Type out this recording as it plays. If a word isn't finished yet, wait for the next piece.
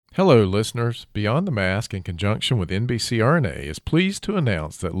Hello, listeners. Beyond the Mask, in conjunction with NBCRNA, is pleased to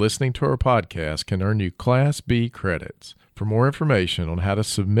announce that listening to our podcast can earn you Class B credits. For more information on how to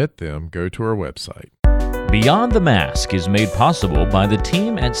submit them, go to our website. Beyond the Mask is made possible by the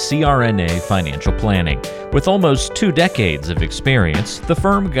team at CRNA Financial Planning. With almost 2 decades of experience, the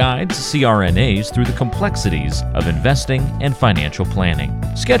firm guides CRNAs through the complexities of investing and financial planning.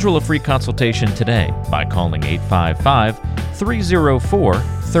 Schedule a free consultation today by calling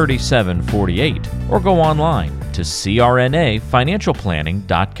 855-304-3748 or go online to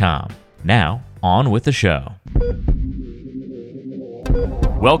crnafinancialplanning.com. Now, on with the show.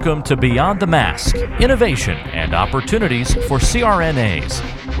 Welcome to Beyond the Mask, Innovation and Opportunities for CRNAs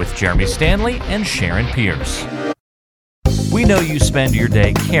with Jeremy Stanley and Sharon Pierce. We know you spend your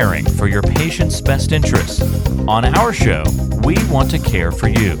day caring for your patient's best interests. On our show, we want to care for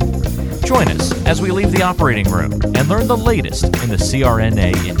you. Join us as we leave the operating room and learn the latest in the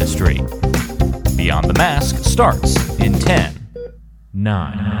CRNA industry. Beyond the Mask starts in 10,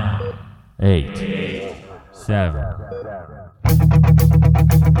 9, 8, 7...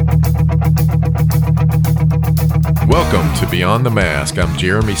 Welcome to Beyond the Mask. I'm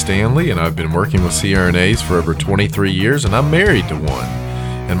Jeremy Stanley, and I've been working with CRNAs for over 23 years, and I'm married to one.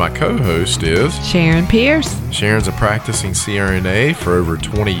 And my co-host is Sharon Pierce. Sharon's a practicing CRNA for over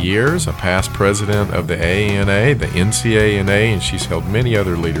 20 years, a past president of the AANA, the NCANA, and she's held many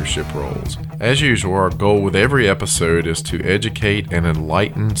other leadership roles. As usual, our goal with every episode is to educate and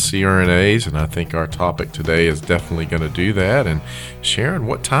enlighten CRNAs, and I think our topic today is definitely going to do that. And Sharon,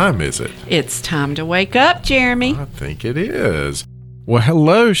 what time is it? It's time to wake up, Jeremy. I think it is. Well,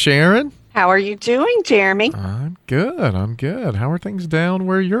 hello, Sharon. How are you doing, Jeremy? I'm good. How are things down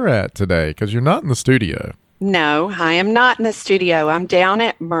where you're at today? Because you're not in the studio. No, I am not in the studio. I'm down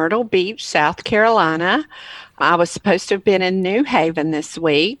at Myrtle Beach, South Carolina. I was supposed to have been in New Haven this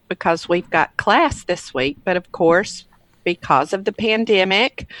week because we've got class this week. But of course, because of the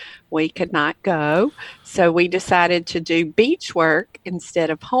pandemic, we could not go. So we decided to do beach work instead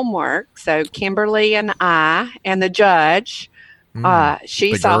of homework. So Kimberly and I and the judge,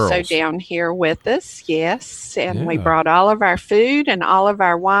 she's also down here with us, yes. And we brought all of our food and all of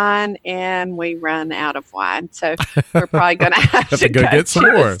our wine, and we run out of wine. So we're probably going to have to go get some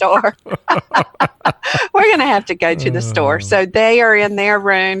more. The store. We're going to have to go to the store. So they are in their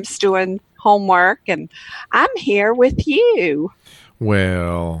rooms doing homework, and I'm here with you.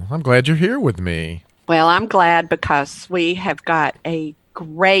 Well, I'm glad you're here with me. Well, I'm glad because we have got a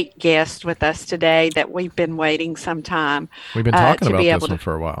great guest with us today that we've been waiting some time. We've been talking about this one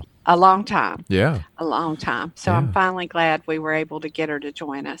for a while. A long time. Yeah. A long time. So I'm finally glad we were able to get her to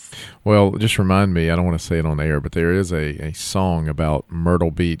join us. Well, just remind me, I don't want to say it on air, but there is a song about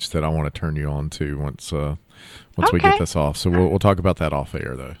Myrtle Beach that I want to turn you on to once we get this off. So we'll talk about that off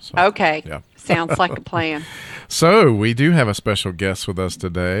air, though. So, okay. Yeah. Sounds like a plan. So we do have a special guest with us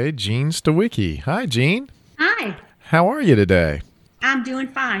today, Jean Stawicki. Hi, Jean. Hi. How are you today? I'm doing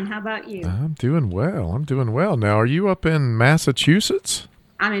fine. How about you? I'm doing well. Now, are you up in Massachusetts?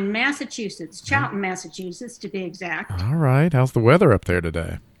 I'm in Massachusetts, Charlton, Massachusetts, to be exact. All right. How's the weather up there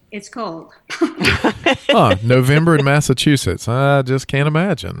today? It's cold. November in Massachusetts. I just can't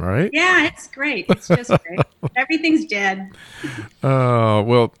imagine, right? Yeah, it's great. It's just great. Everything's dead.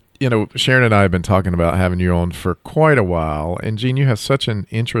 Well, Sharon and I have been talking about having you on for quite a while. And, Jean, you have such an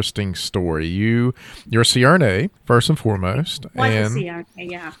interesting story. You're a CRNA, first and foremost. Was a CRNA,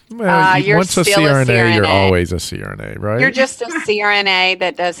 yeah. Well, you're once a still a CRNA, you're CRNA. always a CRNA, right? You're just a CRNA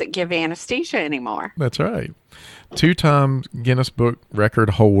that doesn't give anesthesia anymore. That's right. 2-time Guinness Book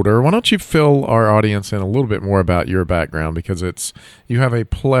record holder. Why don't you fill our audience in a little bit more about your background, because you have a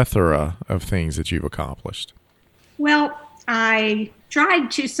plethora of things that you've accomplished. Well, I tried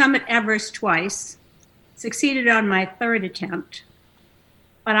to summit Everest twice, succeeded on my 3rd attempt,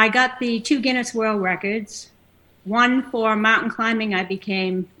 but I got the 2 Guinness World Records. One for mountain climbing. I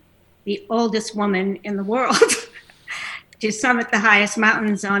became the oldest woman in the world to summit the highest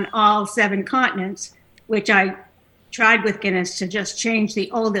mountains on all 7 continents, which I tried with Guinness to just change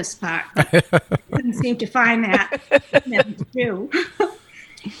the oldest part. Couldn't seem to find that to do.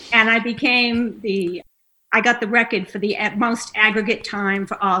 And I got the record for the most aggregate time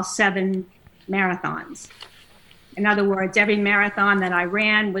for all 7 marathons. In other words, every marathon that I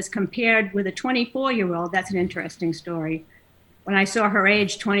ran was compared with a 24-year-old. That's an interesting story. When I saw her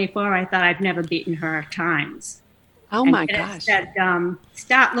age, 24, I thought I'd never beaten her times. Oh, my gosh. Said,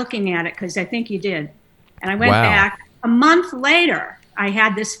 start looking at it, because I think you did. And I went back. A month later, I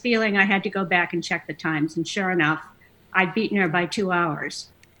had this feeling I had to go back and check the times. And sure enough, I'd beaten her by 2 hours.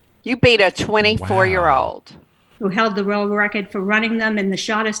 You beat a 24-year-old. who held the world record for running them in the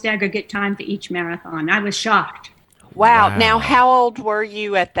shortest aggregate time for each marathon. I was shocked. Wow. Now, how old were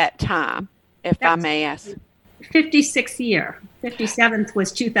you at that time, if I may ask? 56th year. 57th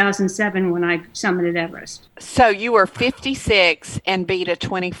was 2007 when I summited Everest. So you were 56 and beat a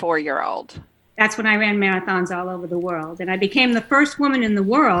 24-year-old. That's when I ran marathons all over the world. And I became the first woman in the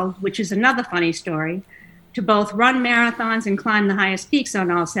world, which is another funny story, to both run marathons and climb the highest peaks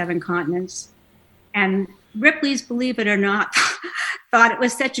on all 7 continents. And Ripley's, believe it or not, thought it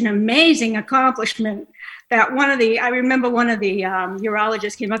was such an amazing accomplishment that I remember one of the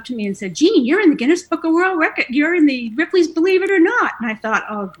urologists came up to me and said, "Jean, you're in the Guinness Book of World Record. You're in the Ripley's Believe It or Not." And I thought,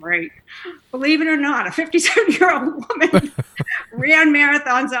 oh, great. Believe it or not, a 57-year-old woman ran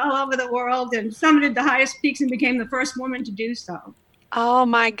marathons all over the world and summited the highest peaks and became the first woman to do so. Oh,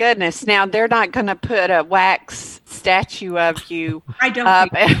 my goodness. Now, they're not going to put a wax statue of you I don't up.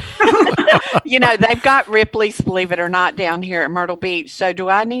 think They've got Ripley's Believe It or Not down here at Myrtle Beach. So do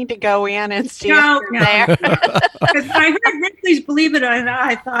I need to go in and see No. there? Because I heard Ripley's Believe It or Not,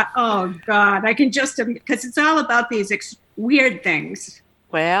 I thought, oh, God, I can just, because it's all about these weird things.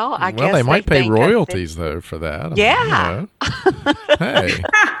 Well, I guess they might pay royalties, though, for that. Yeah. Hey.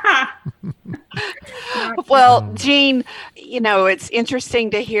 Well, Jean, it's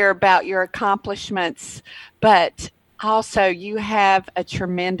interesting to hear about your accomplishments, but also you have a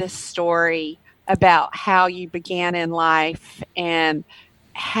tremendous story about how you began in life and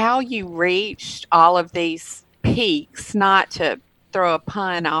how you reached all of these peaks, not to throw a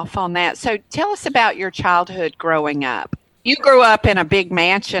pun off on that. So tell us about your childhood growing up. You grew up in a big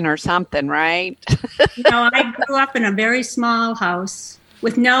mansion or something, right? I grew up in a very small house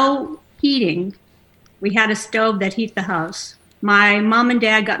with no heating. We had a stove that heated the house. My mom and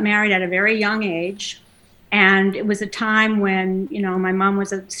dad got married at a very young age. And it was a time when, my mom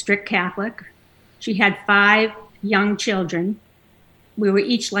was a strict Catholic. She had 5 young children. We were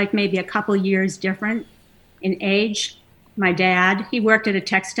each like maybe a couple years different in age. My dad, he worked at a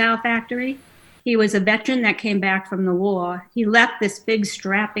textile factory. He was a veteran that came back from the war. He left this big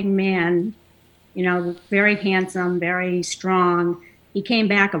strapping man, very handsome, very strong. He came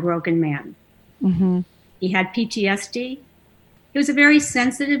back a broken man. Mm-hmm. He had PTSD. He was a very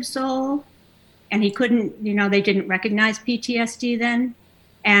sensitive soul, and he couldn't, they didn't recognize PTSD then.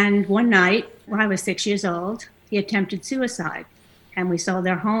 And one night, when I was 6 years old, he attempted suicide. And we sold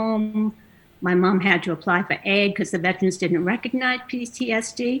their home. My mom had to apply for aid because the veterans didn't recognize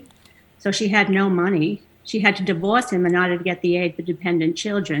PTSD. So she had no money. She had to divorce him in order to get the aid for dependent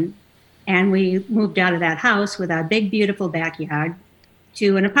children. And we moved out of that house with our big, beautiful backyard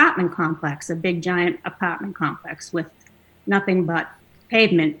to an apartment complex, a big, giant apartment complex with nothing but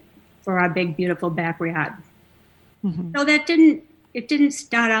pavement for our big, beautiful backyard. Mm-hmm. So it didn't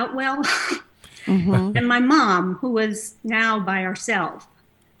start out well. Mm-hmm. And my mom, who was now by herself,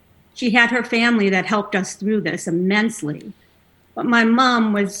 she had her family that helped us through this immensely. But my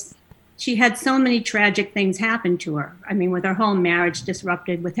mom she had so many tragic things happen to her. I mean, with her whole marriage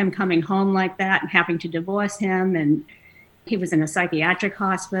disrupted, with him coming home like that and having to divorce him. And he was in a psychiatric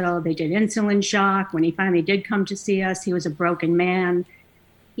hospital. They did insulin shock. When he finally did come to see us, he was a broken man.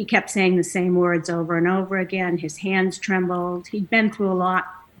 He kept saying the same words over and over again. His hands trembled. He'd been through a lot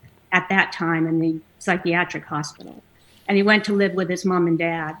at that time in the psychiatric hospital. And he went to live with his mom and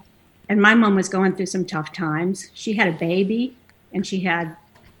dad. And my mom was going through some tough times. She had a baby, and she had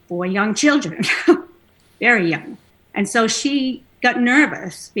 4 young children, very young. And so she got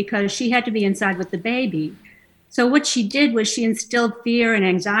nervous because she had to be inside with the baby. So what she did was she instilled fear and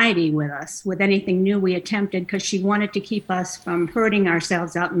anxiety with us, with anything new we attempted, because she wanted to keep us from hurting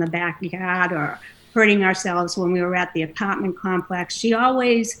ourselves out in the backyard or hurting ourselves when we were at the apartment complex. She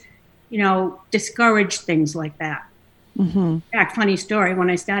always, discouraged things like that. Mm-hmm. In fact, funny story, when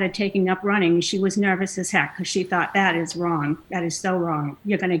I started taking up running, she was nervous as heck because she thought, that is wrong. That is so wrong.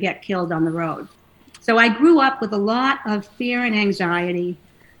 You're going to get killed on the road. So I grew up with a lot of fear and anxiety.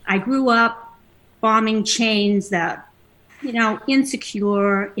 I grew up bombing chains that,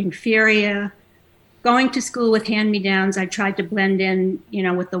 insecure, inferior, going to school with hand-me-downs. I tried to blend in,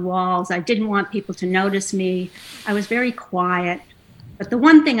 with the walls. I didn't want people to notice me. I was very quiet. But the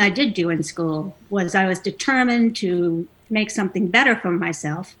one thing I did do in school was I was determined to make something better for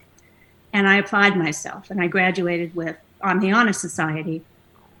myself, and I applied myself, and I graduated on the Honor Society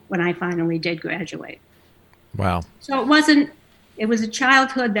when I finally did graduate. Wow. So it was a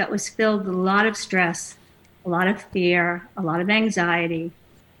childhood that was filled with a lot of stress, a lot of fear, a lot of anxiety,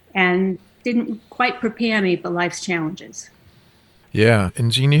 and didn't quite prepare me for life's challenges. Yeah.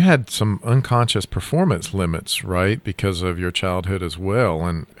 And Jean, you had some unconscious performance limits, right? Because of your childhood as well.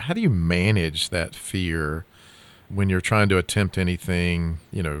 And how do you manage that fear when you're trying to attempt anything,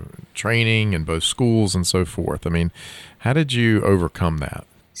 training in both schools and so forth. I mean, how did you overcome that?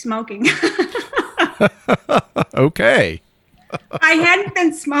 Smoking. Okay. I hadn't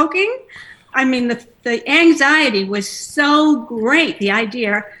been smoking. I mean, the anxiety was so great. The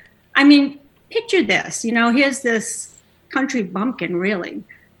idea, I mean, picture this, here's this country bumpkin, really,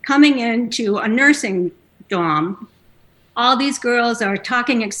 coming into a nursing dorm. All these girls are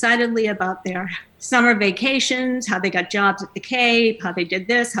talking excitedly about their summer vacations, how they got jobs at the Cape, how they did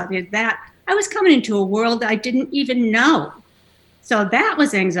this, how they did that. I was coming into a world I didn't even know. So that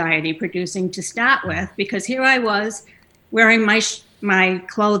was anxiety producing to start with, because here I was wearing my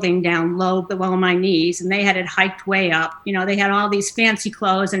clothing down low below my knees, and they had it hiked way up. They had all these fancy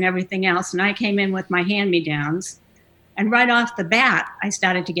clothes and everything else, and I came in with my hand-me-downs. And right off the bat, I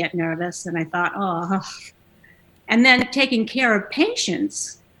started to get nervous, and I thought, oh. And then taking care of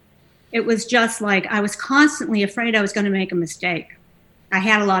patients, it was just like I was constantly afraid I was going to make a mistake. I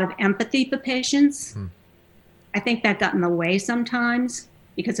had a lot of empathy for patients. I think that got in the way sometimes,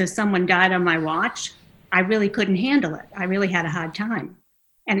 because if someone died on my watch, I really couldn't handle it. I really had a hard time.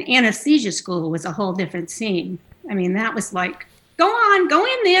 And anesthesia school was a whole different scene. I mean, that was like, go on, go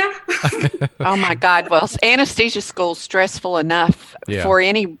in there. Oh my God. Well, anesthesia school is stressful enough for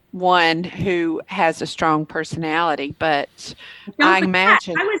anyone who has a strong personality, but I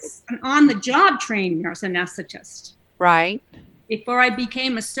imagine. I was an on-the-job trained nurse anesthetist. Right. Before I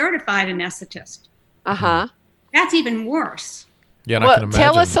became a certified anesthetist. Uh-huh. That's even worse. Yeah, and well, I can imagine.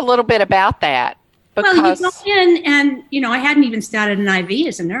 Tell us a little bit about that. Well, you go in and, I hadn't even started an IV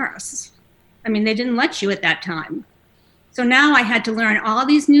as a nurse. I mean, they didn't let you at that time. So now I had to learn all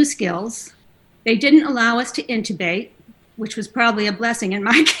these new skills. They didn't allow us to intubate, which was probably a blessing in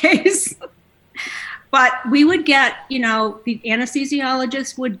my case. But we would get, the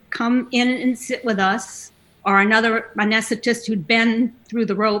anesthesiologist would come in and sit with us, or another anesthetist who'd been through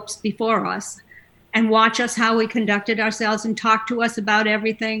the ropes before us, and watch us how we conducted ourselves and talk to us about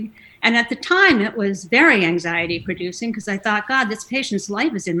everything. And at the time, it was very anxiety producing, because I thought, God, this patient's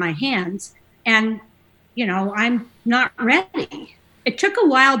life is in my hands. And, I'm not ready. It took a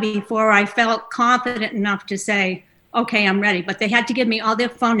while before I felt confident enough to say, okay, I'm ready. But they had to give me all their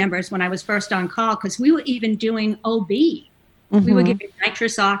phone numbers when I was first on call, because we were even doing OB. Mm-hmm. We were giving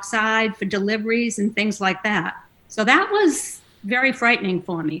nitrous oxide for deliveries and things like that. So that was very frightening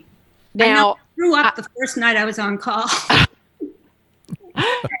for me. Now, I threw up the first night I was on call.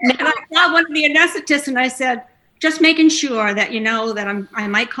 And I saw one of the anesthetists and I said, just making sure that that I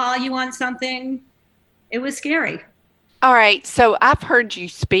might call you on something. It was scary. All right. So I've heard you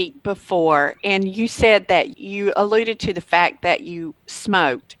speak before, and you said that you alluded to the fact that you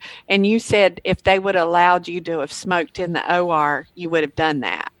smoked. And you said if they would have allowed you to have smoked in the OR, you would have done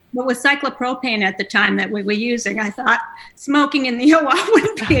that. But with cyclopropane at the time that we were using, I thought smoking in the OR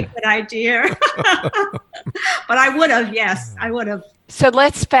wouldn't be a good idea. But I would have, yes, I would have. So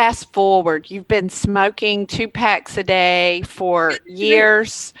let's fast forward. You've been smoking 2 packs a day for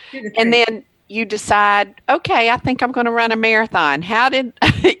years, and then you decide, okay, I think I'm going to run a marathon. How did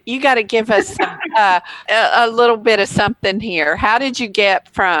you got to give us a little bit of something here? How did you get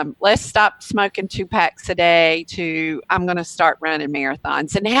from let's stop smoking 2 packs a day to I'm going to start running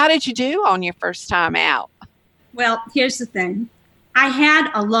marathons? And how did you do on your first time out? Well, here's the thing. I had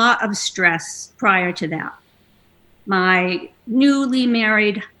a lot of stress prior to that. My newly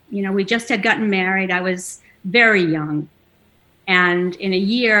married, we just had gotten married. I was very young. And in a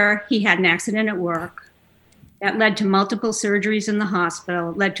year, he had an accident at work that led to multiple surgeries in the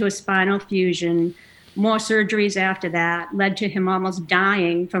hospital, led to a spinal fusion, more surgeries after that, led to him almost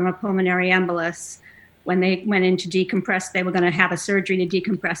dying from a pulmonary embolus. When they went in to decompress, they were going to have a surgery to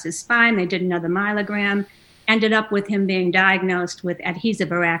decompress his spine. They did another myelogram, ended up with him being diagnosed with adhesive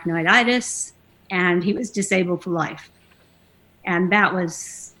arachnoiditis, and he was disabled for life. And that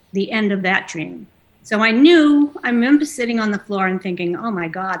was the end of that dream. So I remember sitting on the floor and thinking, oh my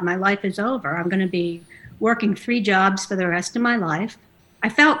God, my life is over. I'm going to be working 3 jobs for the rest of my life. I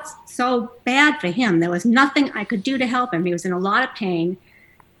felt so bad for him. There was nothing I could do to help him. He was in a lot of pain.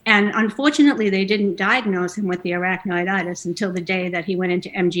 And unfortunately, they didn't diagnose him with the arachnoiditis until the day that he went into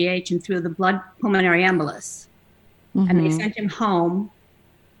MGH and through the blood pulmonary embolus. Mm-hmm. And they sent him home.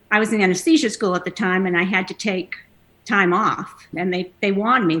 I was in anesthesia school at the time, and I had to take time off. And they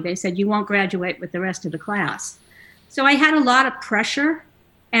warned me. They said, you won't graduate with the rest of the class. So I had a lot of pressure,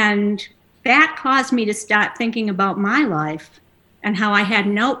 and that caused me to start thinking about my life and how I had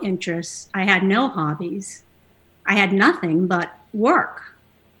no interests. I had no hobbies. I had nothing but work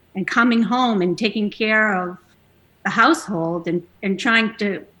and coming home and taking care of the household and trying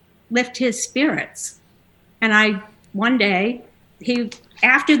to lift his spirits. And one day,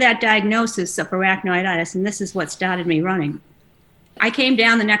 after that diagnosis of arachnoiditis, and this is what started me running, I came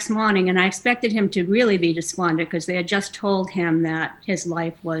down the next morning and I expected him to really be despondent because they had just told him that his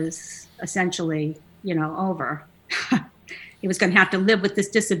life was essentially, over. He was going to have to live with this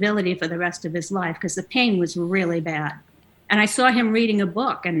disability for the rest of his life because the pain was really bad. And I saw him reading a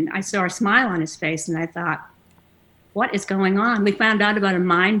book and I saw a smile on his face and I thought, what is going on? We found out about a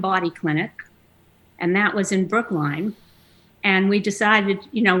mind-body clinic, and that was in Brookline. And we decided,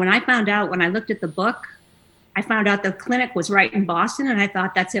 when I looked at the book, I found out the clinic was right in Boston, and I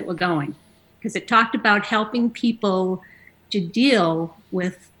thought, that's it, we're going. Because it talked about helping people to deal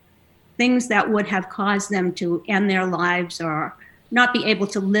with things that would have caused them to end their lives or not be able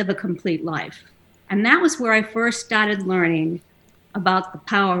to live a complete life. And that was where I first started learning about the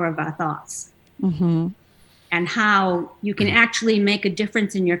power of our thoughts. Mm-hmm. And how you can actually make a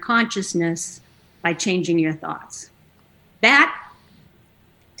difference in your consciousness by changing your thoughts. That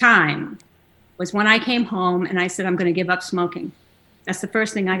time was when I came home and I said, I'm going to give up smoking. That's the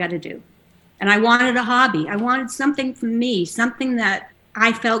first thing I got to do. And I wanted a hobby. I wanted something for me, something that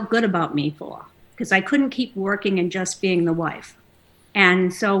I felt good about me for, because I couldn't keep working and just being the wife.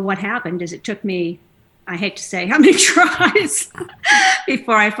 And so what happened is it took me, I hate to say how many tries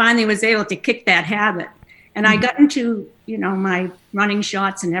before I finally was able to kick that habit. And I got into, my running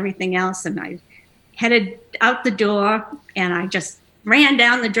shorts and everything else, and I headed out the door, and I just ran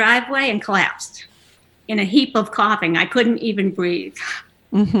down the driveway and collapsed in a heap of coughing. I couldn't even breathe.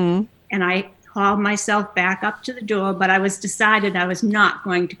 Mm-hmm. And I hauled myself back up to the door, but I was decided I was not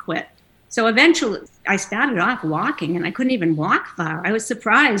going to quit. So eventually, I started off walking, and I couldn't even walk far. I was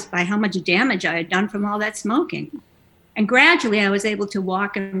surprised by how much damage I had done from all that smoking. And gradually, I was able to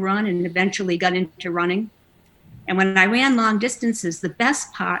walk and run, and eventually got into running. And when I ran long distances, the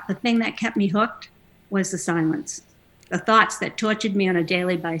best part, the thing that kept me hooked, was the silence. The thoughts that tortured me on a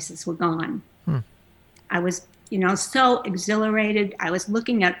daily basis were gone. I was, so exhilarated. I was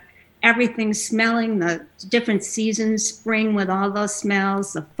looking at everything, smelling the different seasons, spring with all those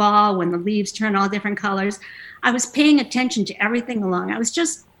smells, the fall when the leaves turn all different colors. I was paying attention to everything along. I was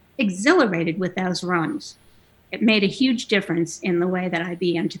just exhilarated with those runs. It made a huge difference in the way that I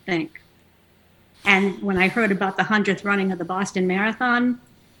began to think. And when I heard about the 100th running of the Boston Marathon,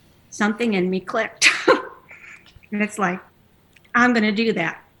 something in me clicked. And it's like, I'm going to do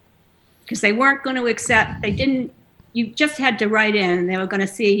that. Because they weren't going to accept, you just had to write in, and they were going to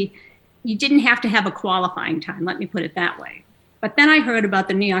see, you didn't have to have a qualifying time, let me put it that way. But then I heard about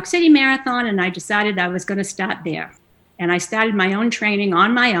the New York City Marathon, and I decided I was going to start there. And I started my own training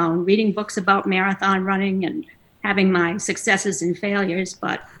on my own, reading books about marathon running and having my successes and failures.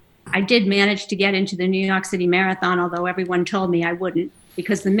 But I did manage to get into the New York City Marathon, although everyone told me I wouldn't,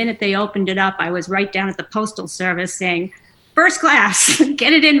 because the minute they opened it up, I was right down at the Postal Service saying, first class,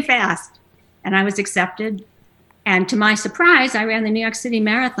 get it in fast. And I was accepted. And to my surprise, I ran the New York City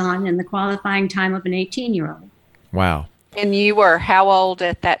Marathon in the qualifying time of an 18-year-old. Wow. And you were how old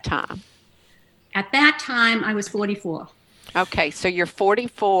at that time? At that time, I was 44. Okay, so you're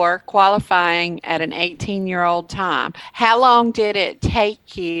 44, qualifying at an 18-year-old time. How long did it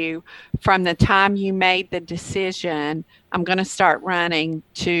take you from the time you made the decision, I'm going to start running,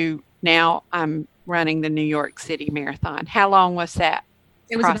 to now I'm running the New York City Marathon? How long was that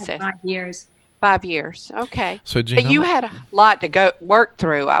process? It was about 5 years. 5 years, okay. So, Gina, but you had a lot to work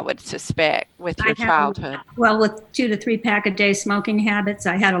through, I would suspect, with your childhood. Well, with 2 to 3 pack a day smoking habits,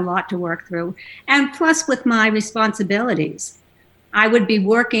 I had a lot to work through. And plus with my responsibilities. I would be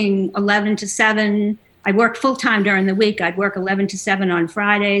working 11 to 7. I worked full-time during the week. I'd work 11 to 7 on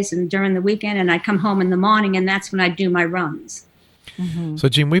Fridays and during the weekend, and I'd come home in the morning, and that's when I'd do my runs. Mm-hmm. So,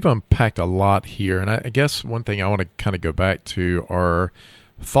 Jean, we've unpacked a lot here, and I guess one thing I want to kind of go back to are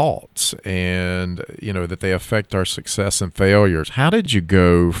thoughts, and that they affect our success and failures. How did you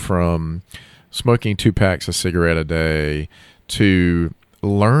go from smoking 2 packs of cigarette a day to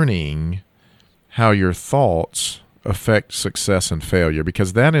learning how your thoughts affect success and failure?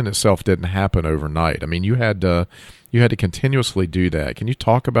 Because that in itself didn't happen overnight. I mean, you had to continuously do that. Can you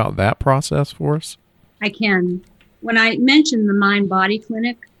talk about that process for us? I can. When I mentioned the Mind-Body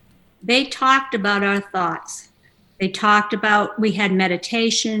Clinic, they talked about our thoughts. They talked about, we had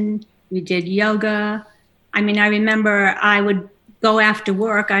meditation, we did yoga. I mean, I remember I would go after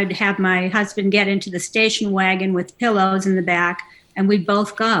work, I'd have my husband get into the station wagon with pillows in the back, and we'd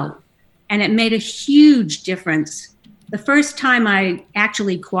both go. And it made a huge difference. The first time I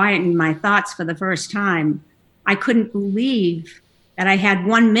actually quietened my thoughts for the first time, I couldn't believe that I had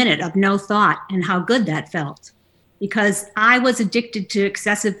 1 minute of no thought and how good that felt. Because I was addicted to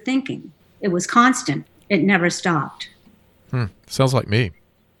excessive thinking. It was constant. it never stopped. Sounds like me.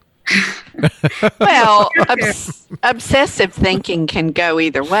 Well, obsessive thinking can go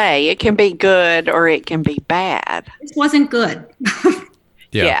either way. It can be good or it can be bad. This wasn't good.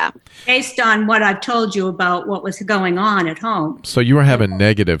 Yeah. Based on what I've told you about what was going on at home. So you were having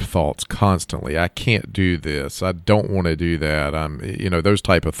negative thoughts constantly. I can't do this. I don't want to do that. Those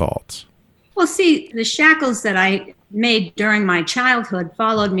type of thoughts. Well, see, the shackles that I made during my childhood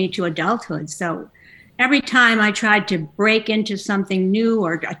followed me to adulthood. So every time I tried to break into something new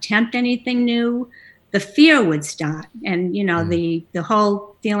or attempt anything new, the fear would start. And, the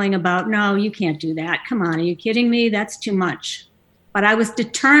whole feeling about, no, you can't do that. Come on, are you kidding me? That's too much. But I was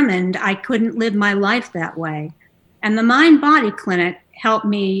determined I couldn't live my life that way. And the Mind Body Clinic helped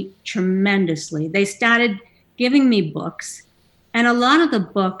me tremendously. They started giving me books, and a lot of the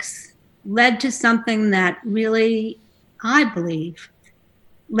books led to something that really, I believe,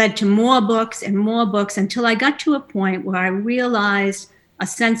 led to more books and more books until I got to a point where I realized a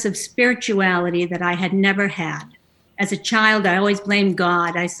sense of spirituality that I had never had. As a child, I always blamed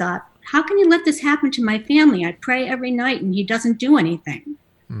God. I thought, how can you let this happen to my family? I pray every night and he doesn't do anything.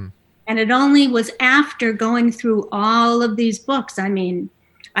 And it only was after going through all of these books. I mean,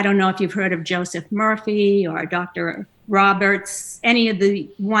 I don't know if you've heard of Joseph Murphy or Dr. Roberts, any of the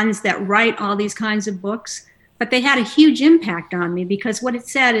ones that write all these kinds of books, but they had a huge impact on me because what it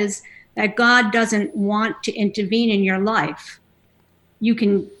said is that God doesn't want to intervene in your life. You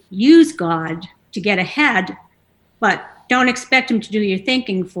can use God to get ahead, but don't expect him to do your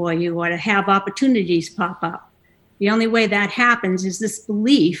thinking for you or to have opportunities pop up. The only way that happens is this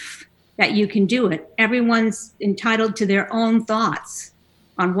belief that you can do it. Everyone's entitled to their own thoughts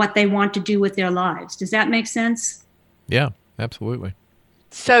on what they want to do with their lives. Does that make sense? Yeah, absolutely.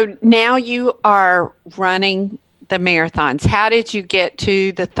 So now you are running the marathons. How did you get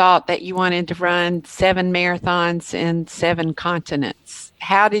to the thought that you wanted to run 7 marathons in 7 continents?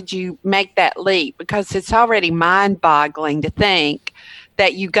 How did you make that leap? Because it's already mind-boggling to think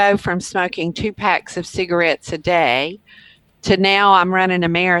that you go from smoking 2 packs of cigarettes a day to now I'm running a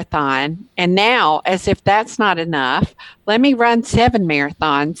marathon. And now, as if that's not enough, let me run 7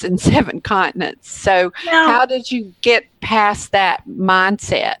 marathons in 7 continents. So how did you get past that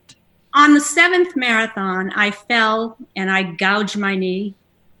mindset? On the 7th marathon, I fell and I gouged my knee,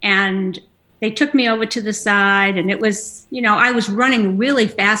 and they took me over to the side, and it was, I was running really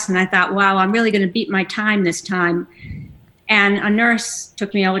fast, and I thought, wow, I'm really going to beat my time this time. And a nurse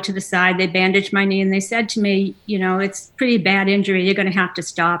took me over to the side. They bandaged my knee, and they said to me, it's a pretty bad injury. You're going to have to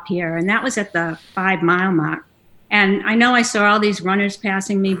stop here. And that was at the 5-mile mark. And I know I saw all these runners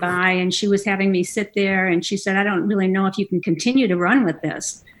passing me by, and she was having me sit there, and she said, I don't really know if you can continue to run with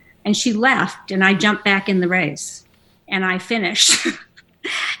this. And she left, and I jumped back in the race, and I finished.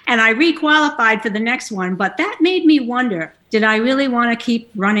 And I re-qualified for the next one. But that made me wonder, did I really want to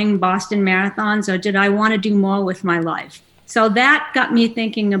keep running Boston marathons, or did I want to do more with my life? So that got me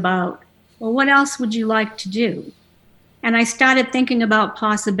thinking about, well, what else would you like to do? And I started thinking about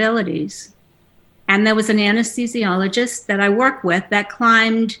possibilities. And there was an anesthesiologist that I worked with that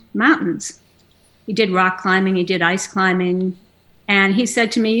climbed mountains. He did rock climbing, he did ice climbing. And he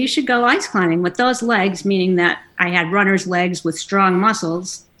said to me, you should go ice climbing with those legs, meaning that I had runner's legs with strong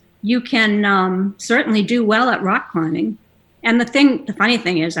muscles. You can certainly do well at rock climbing. And the funny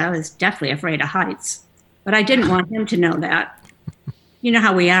thing is, I was deathly afraid of heights, but I didn't want him to know that. You know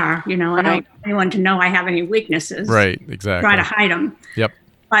how we are, I don't want anyone to know I have any weaknesses. Right, exactly. Try to hide them. Yep.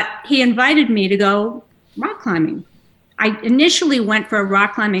 But he invited me to go rock climbing. I initially went for a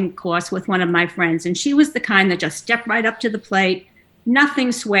rock climbing course with one of my friends, and she was the kind that just stepped right up to the plate.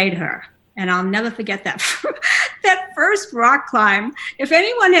 Nothing swayed her. And I'll never forget that that first rock climb. If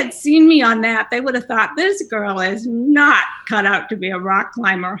anyone had seen me on that, they would have thought, this girl is not cut out to be a rock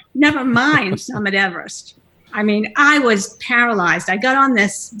climber. Never mind Summit Everest. I mean, I was paralyzed. I got on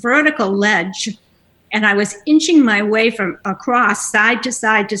this vertical ledge, and I was inching my way from across side to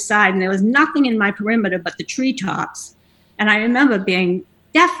side to side, and there was nothing in my perimeter but the treetops. And I remember being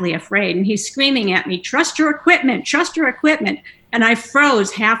deathly afraid, and he's screaming at me, trust your equipment, trust your equipment. And I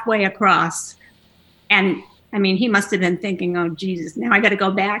froze halfway across. And I mean, he must have been thinking, oh, Jesus, now I got to go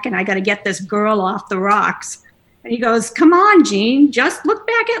back and I got to get this girl off the rocks. And he goes, come on, Jean, just look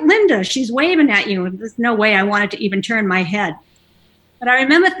back at Linda. She's waving at you. And there's no way I wanted to even turn my head. But I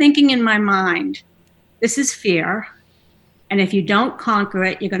remember thinking in my mind, this is fear. And if you don't conquer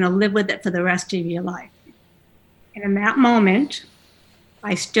it, you're going to live with it for the rest of your life. And in that moment,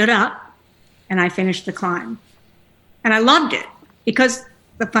 I stood up and I finished the climb. And I loved it. Because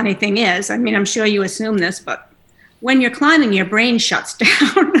the funny thing is, I mean, I'm sure you assume this, but when you're climbing, your brain shuts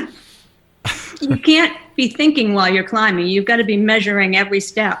down. You can't be thinking while you're climbing. You've got to be measuring every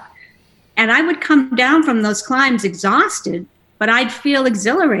step. And I would come down from those climbs exhausted, but I'd feel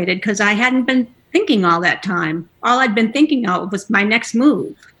exhilarated because I hadn't been thinking all that time. All I'd been thinking of was my next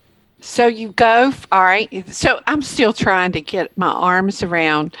move. So you go, all right. So I'm still trying to get my arms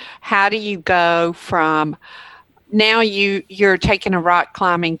around how do you go from now you're taking a rock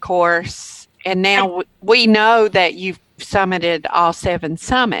climbing course, and now we know that you've summited all 7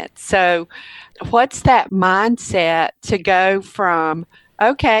 summits. So what's that mindset to go from,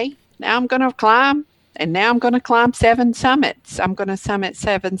 okay, now I'm going to climb, and now I'm going to climb 7 summits. I'm going to summit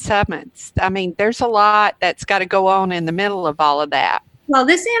 7 summits. I mean, there's a lot that's got to go on in the middle of all of that. Well,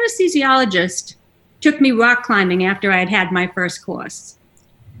 this anesthesiologist took me rock climbing after I had had my first course.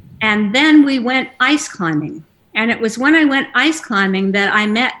 And then we went ice climbing. And it was when I went ice climbing that I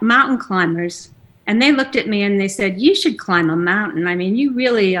met mountain climbers. And they looked at me and they said, you should climb a mountain. I mean, you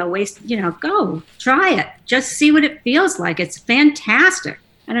really go, try it. Just see what it feels like. It's fantastic.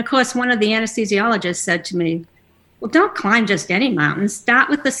 And of course, one of the anesthesiologists said to me, well, don't climb just any mountain. Start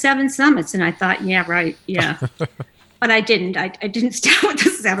with the 7 summits. And I thought, yeah, right, yeah. But I didn't. I didn't start with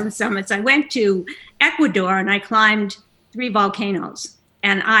the 7 summits. I went to Ecuador and I climbed 3 volcanoes.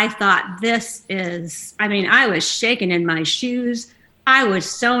 And I thought, I was shaking in my shoes. I was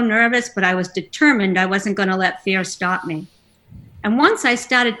so nervous, but I was determined I wasn't going to let fear stop me. And once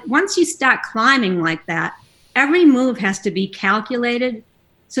you start climbing like that, every move has to be calculated.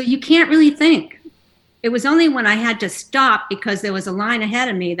 So you can't really think. It was only when I had to stop because there was a line ahead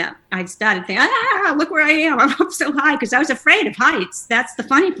of me that I started thinking, look where I am. I'm up so high because I was afraid of heights. That's the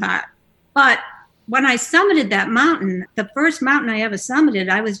funny part. But when I summited that mountain, the first mountain I ever summited,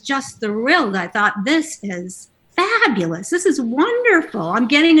 I was just thrilled. I thought, this is fabulous. This is wonderful. I'm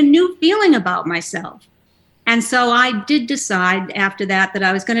getting a new feeling about myself. And so I did decide after that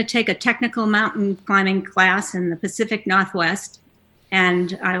I was going to take a technical mountain climbing class in the Pacific Northwest.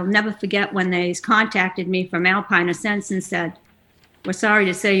 And I'll never forget when they contacted me from Alpine Ascents and said, we're sorry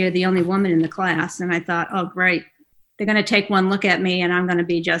to say you're the only woman in the class. And I thought, oh, great. They're going to take one look at me and I'm going to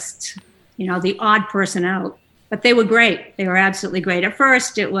be just, the odd person out. But they were great. They were absolutely great. At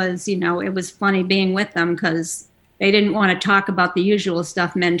first, it was funny being with them because they didn't want to talk about the usual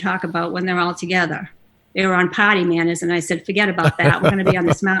stuff men talk about when they're all together. They were on potty manners. And I said, forget about that. We're going to be on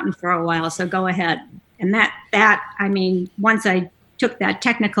this mountain for a while. So go ahead. And once I took that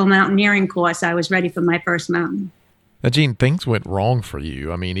technical mountaineering course, I was ready for my first mountain. Now, Jean, things went wrong for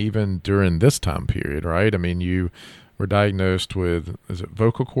you. I mean, even during this time period, right? I mean, you were diagnosed with, is it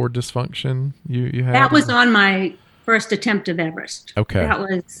vocal cord dysfunction you had? That was on my first attempt of Everest. Okay.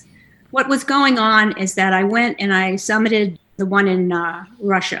 What was going on is that I went and I summited the one in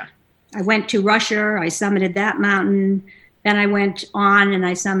Russia. I went to Russia, I summited that mountain. Then I went on and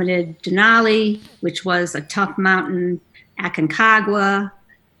I summited Denali, which was a tough mountain, Aconcagua,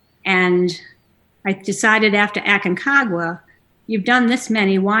 and I decided after Aconcagua, you've done this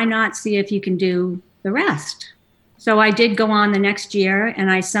many, why not see if you can do the rest? So I did go on the next year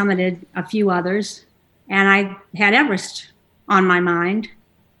and I summited a few others, and I had Everest on my mind.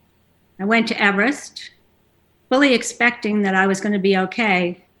 I went to Everest, fully expecting that I was going to be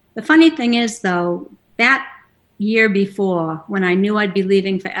okay. The funny thing is, though, that year before, when I knew I'd be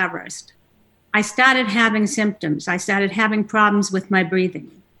leaving for Everest, I started having symptoms. I started having problems with my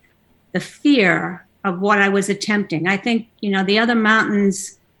breathing. The fear of what I was attempting. I think, the other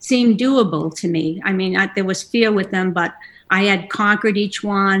mountains seemed doable to me. I mean, there was fear with them, but I had conquered each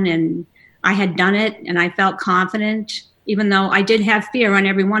one and I had done it and I felt confident, even though I did have fear on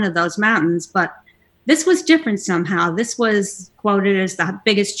every one of those mountains. But this was different somehow. This was quoted as the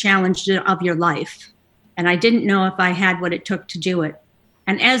biggest challenge of your life. And I didn't know if I had what it took to do it.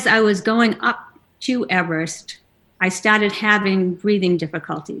 And as I was going up to Everest, I started having breathing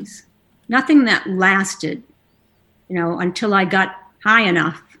difficulties. Nothing that lasted, until I got high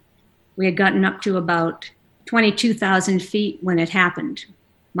enough. We had gotten up to about 22,000 feet when it happened.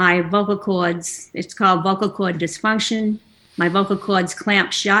 My vocal cords, it's called vocal cord dysfunction. My vocal cords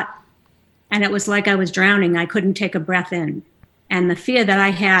clamped shut, and it was like I was drowning. I couldn't take a breath in. And the fear that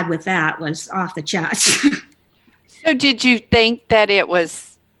I had with that was off the charts. So did you think that it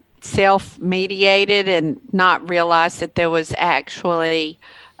was self-mediated and not realize that there was actually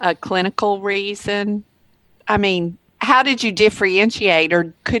a clinical reason? I mean, how did you differentiate,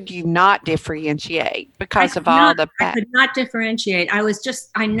 or could you not differentiate because of all the... I could not differentiate.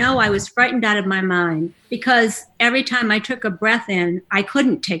 I know I was frightened out of my mind because every time I took a breath in, I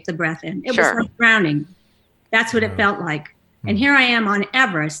couldn't take the breath in. It was like drowning. That's what it felt like. And here I am on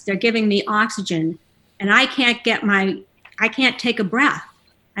Everest. They're giving me oxygen and I can't take a breath.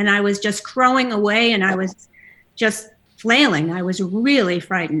 and I was just crowing away, and I was just flailing. I was really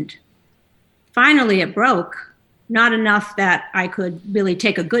frightened. Finally, it broke. Not enough that I could really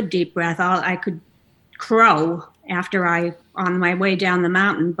take a good deep breath. I could crow on my way down the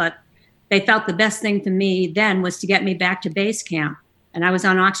mountain, but they felt the best thing for me then was to get me back to base camp. And I was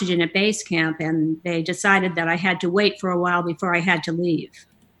on oxygen at base camp, and they decided that I had to wait for a while before I had to leave.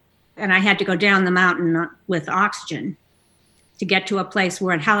 And I had to go down the mountain with oxygen to get to a place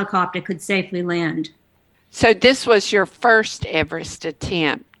where a helicopter could safely land. So this was your first Everest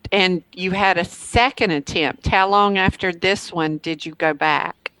attempt, and you had a second attempt. How long after this one did you go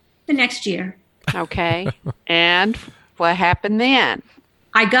back? The next year. Okay. And what happened then?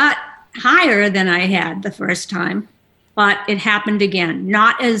 I got higher than I had the first time, but it happened again.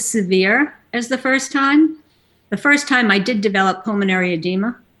 Not as severe as the first time. The first time I did develop pulmonary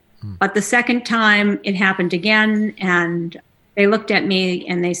edema, but the second time it happened again, and they looked at me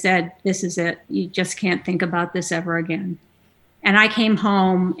and they said, "This is it. You just can't think about this ever again." And I came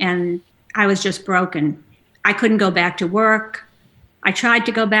home and I was just broken. I couldn't go back to work. I tried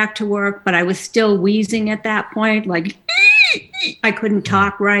to go back to work, but I was still wheezing at that point, like I couldn't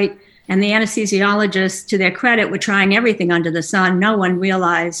talk right. And the anesthesiologists, to their credit, were trying everything under the sun. No one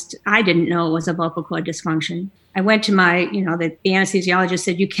realized, I didn't know it was a vocal cord dysfunction. I went to the anesthesiologist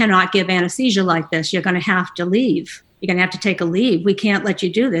said, "You cannot give anesthesia like this. You're going to have to leave. You're going to have to take a leave. We can't let you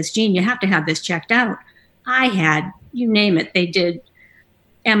do this. Jean, you have to have this checked out." I had, you name it. They did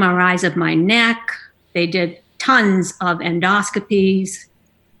MRIs of my neck. They did tons of endoscopies.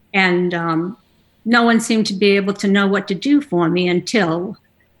 And no one seemed to be able to know what to do for me until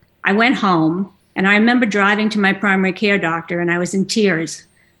I went home. And I remember driving to my primary care doctor, and I was in tears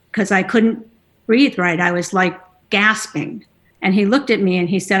because I couldn't breathe right. I was like gasping. And he looked at me and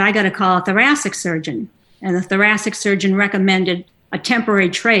he said, "I got to call a thoracic surgeon." And the thoracic surgeon recommended a temporary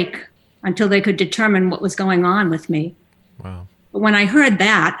trach until they could determine what was going on with me. Wow. But when I heard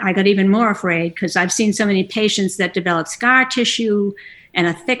that, I got even more afraid because I've seen so many patients that develop scar tissue and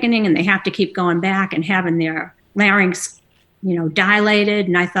a thickening, and they have to keep going back and having their larynx, dilated.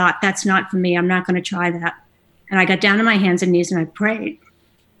 And I thought, that's not for me. I'm not going to try that. And I got down on my hands and knees and I prayed.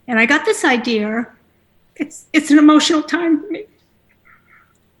 And I got this idea. It's an emotional time for me.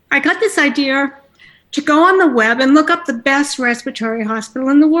 I got this idea to go on the web and look up the best respiratory hospital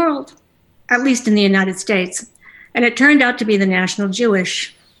in the world, at least in the United States. And it turned out to be the National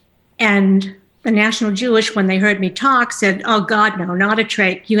Jewish. And the National Jewish, when they heard me talk, said, "Oh God, no, not a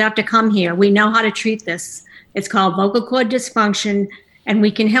trach. You have to come here. We know how to treat this. It's called vocal cord dysfunction, and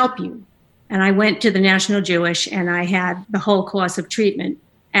we can help you." And I went to the National Jewish, and I had the whole course of treatment.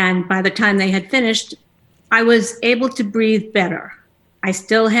 And by the time they had finished, I was able to breathe better. I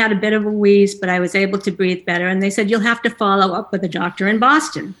still had a bit of a wheeze, but I was able to breathe better. And they said, "You'll have to follow up with a doctor in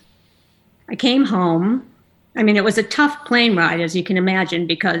Boston." I came home. I mean, it was a tough plane ride, as you can imagine,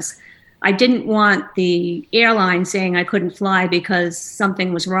 because I didn't want the airline saying I couldn't fly because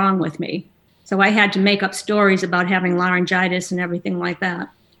something was wrong with me. So I had to make up stories about having laryngitis and everything like that.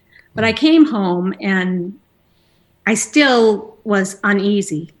 But I came home and I still was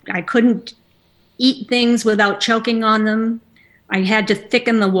uneasy. I couldn't eat things without choking on them. I had to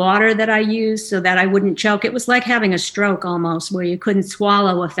thicken the water that I used so that I wouldn't choke. It was like having a stroke almost, where you couldn't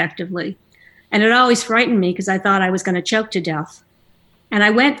swallow effectively. And it always frightened me because I thought I was going to choke to death. And I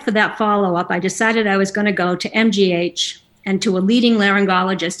went for that follow-up. I decided I was going to go to MGH and to a leading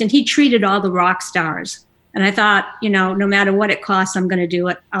laryngologist, and he treated all the rock stars. And I thought, no matter what it costs, I'm going to do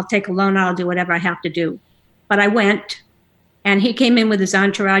it. I'll take a loan. I'll do whatever I have to do. But I went, and he came in with his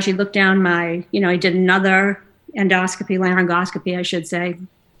entourage. He looked down he did another laryngoscopy, I should say,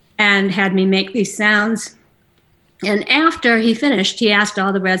 and had me make these sounds. And after he finished, he asked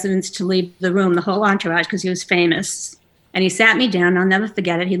all the residents to leave the room, the whole entourage, because he was famous. And he sat me down. I'll never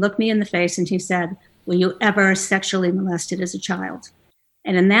forget it. He looked me in the face and he said, "Were you ever sexually molested as a child?"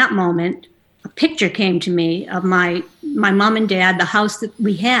 And in that moment, a picture came to me of my mom and dad, the house that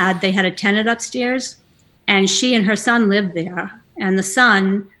we had. They had a tenant upstairs, and she and her son lived there. And the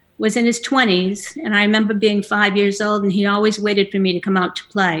son was in his 20s. And I remember being 5 years old, and he always waited for me to come out to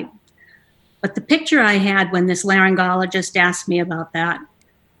play. But the picture I had when this laryngologist asked me about that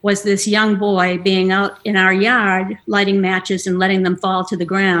was this young boy being out in our yard, lighting matches and letting them fall to the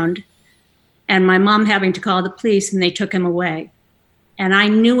ground, and my mom having to call the police, and they took him away. And I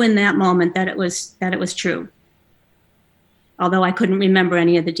knew in that moment that it was true, although I couldn't remember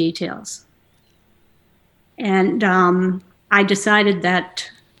any of the details. And I decided that,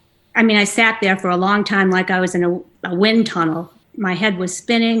 I sat there for a long time like I was in a wind tunnel. My head was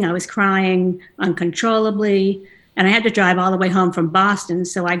spinning. I was crying uncontrollably. And I had to drive all the way home from Boston.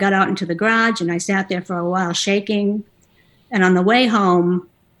 So I got out into the garage and I sat there for a while shaking. And on the way home,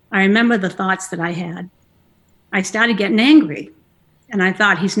 I remember the thoughts that I had. I started getting angry. And I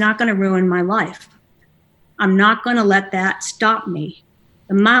thought, he's not going to ruin my life. I'm not going to let that stop me.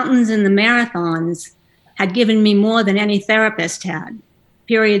 The mountains and the marathons had given me more than any therapist had.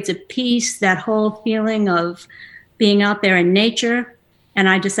 Periods of peace, that whole feeling of being out there in nature. And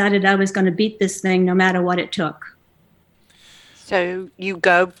I decided I was going to beat this thing no matter what it took. So you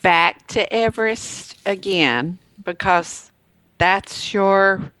go back to Everest again because that's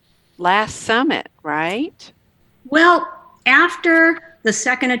your last summit, right? Well, after the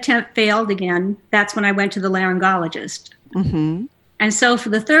second attempt failed again, that's when I went to the laryngologist. Mm-hmm. And so for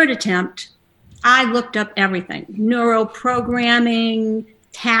the third attempt, I looked up everything, neuroprogramming,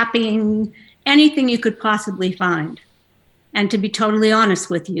 tapping, anything you could possibly find. And to be totally honest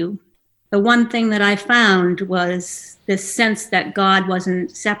with you, the one thing that I found was this sense that God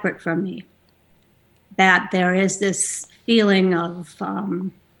wasn't separate from me, that there is this feeling of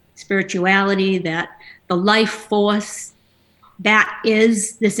spirituality, that the life force, that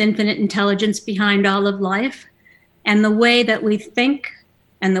is this infinite intelligence behind all of life. And the way that we think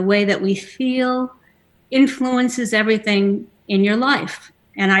and the way that we feel influences everything in your life.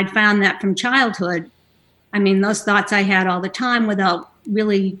 And I'd found that from childhood. I mean, those thoughts I had all the time without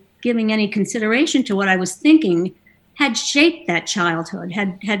really giving any consideration to what I was thinking had shaped that childhood,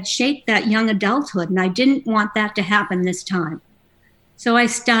 had shaped that young adulthood. And I didn't want that to happen this time. So I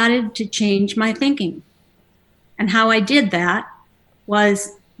started to change my thinking. And how I did that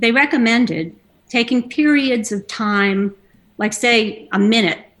was they recommended taking periods of time, like say a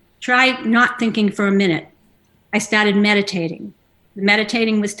minute. Try not thinking for a minute. I started meditating. The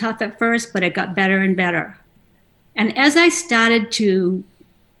meditating was tough at first, but it got better and better. And as I started to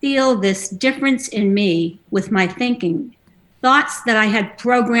feel this difference in me with my thinking, thoughts that I had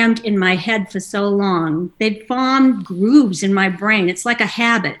programmed in my head for so long, they'd formed grooves in my brain. It's like a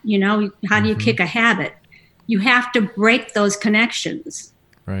habit, you know, how do you kick a habit? You have to break those connections.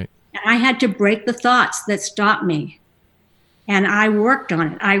 Right. And I had to break the thoughts that stopped me. And I worked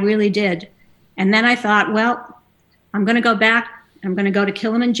on it. I really did. And then I thought, well, I'm going to go back. I'm going to go to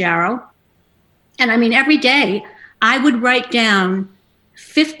Kilimanjaro. And I mean, every day I would write down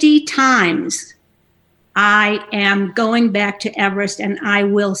 50 times, I am going back to Everest and I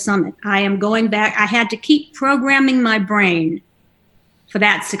will summit. I am going back. I had to keep programming my brain for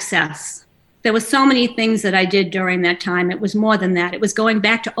that success. There were so many things that I did during that time. It was more than that. It was going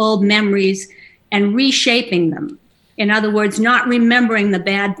back to old memories and reshaping them. In other words, not remembering the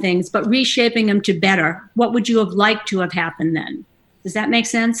bad things, but reshaping them to better. What would you have liked to have happened then? Does that make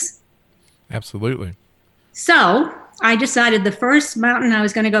sense? Absolutely. So I decided the first mountain I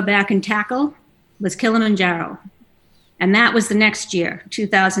was going to go back and tackle was Kilimanjaro. And that was the next year,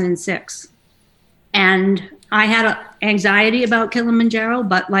 2006. And I had anxiety about Kilimanjaro,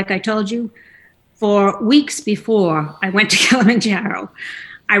 but like I told you, for weeks before I went to Kilimanjaro,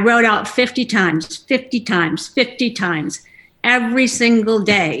 I wrote out 50 times, 50 times, 50 times, every single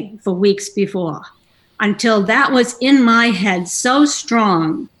day for weeks before, until that was in my head so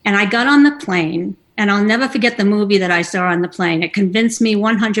strong. And I got on the plane, and I'll never forget the movie that I saw on the plane. It convinced me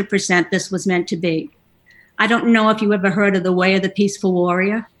 100% this was meant to be. I don't know if you ever heard of The Way of the Peaceful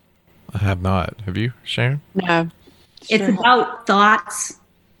Warrior. I have not. Have you, Sharon? No. It's about thoughts.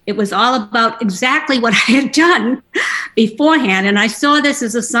 It was all about exactly what I had done beforehand. And I saw this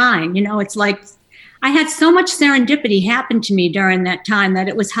as a sign. You know, it's like I had so much serendipity happen to me during that time that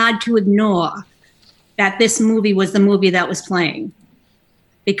it was hard to ignore that this movie was the movie that was playing,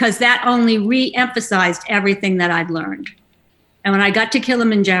 because that only re-emphasized everything that I'd learned. And when I got to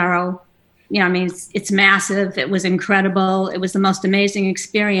Kilimanjaro, you know, I mean, it's massive. It was incredible. It was the most amazing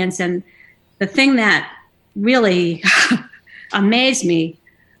experience. And the thing that really amazed me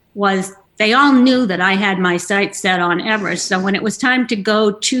was they all knew that I had my sights set on Everest. So when it was time to go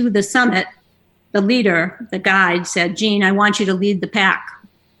to the summit, the leader, the guide said, "Jean, I want you to lead the pack."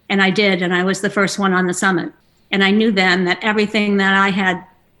 And I did. And I was the first one on the summit. And I knew then that everything that I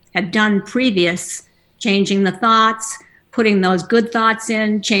had done previous, changing the thoughts, putting those good thoughts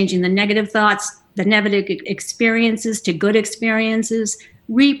in, changing the negative thoughts, the negative experiences to good experiences,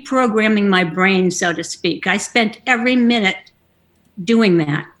 reprogramming my brain, so to speak. I spent every minute doing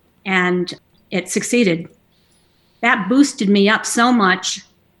that, and it succeeded. That boosted me up so much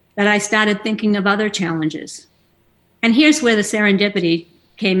that I started thinking of other challenges. And here's where the serendipity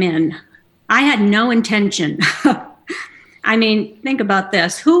came in. I had no intention. I mean, think about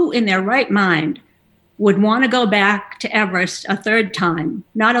this. Who in their right mind would want to go back to Everest a third time?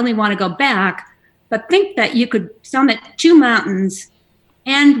 Not only want to go back, But think that you could summit 2 mountains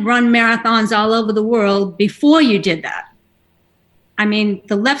and run marathons all over the world before you did that. I mean,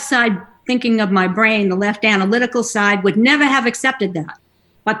 the left side thinking of my brain, the left analytical side, would never have accepted that.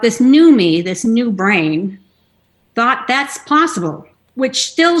 But this new me, this new brain, thought that's possible, which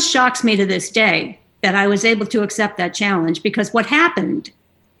still shocks me to this day that I was able to accept that challenge. Because what happened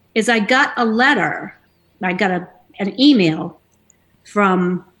is I got a letter, I got an email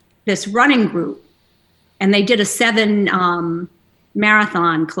from this running group, and they did a 7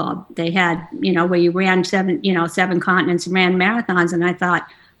 marathon club. They had, where you ran 7 continents and ran marathons. And I thought,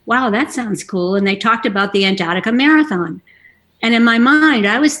 wow, that sounds cool. And they talked about the Antarctica Marathon. And in my mind,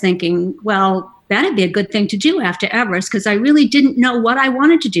 I was thinking, well, that'd be a good thing to do after Everest, because I really didn't know what I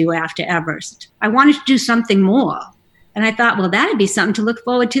wanted to do after Everest. I wanted to do something more. And I thought, well, that'd be something to look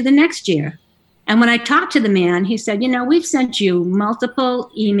forward to the next year. And when I talked to the man, he said, we've sent you multiple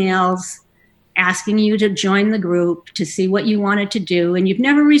emails asking you to join the group to see what you wanted to do, and you've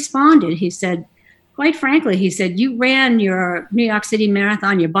never responded. He said, quite frankly, he said, you ran your New York City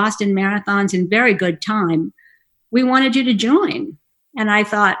Marathon, your Boston marathons in very good time. We wanted you to join. And I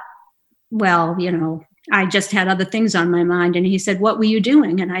thought, well, I just had other things on my mind. And he said, what were you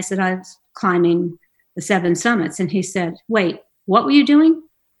doing? And I said, I was climbing the 7 summits. And he said, wait, what were you doing?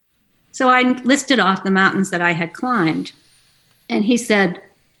 So I listed off the mountains that I had climbed. And he said,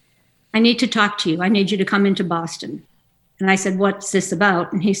 I need to talk to you. I need you to come into Boston. And I said, what's this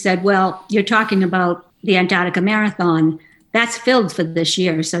about? And he said, well, you're talking about the Antarctica Marathon. That's filled for this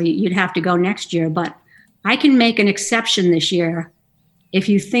year, so you'd have to go next year. But I can make an exception this year if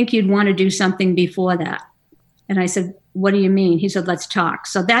you think you'd want to do something before that. And I said, what do you mean? He said, let's talk.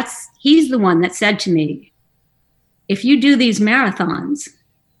 So he's the one that said to me, if you do these marathons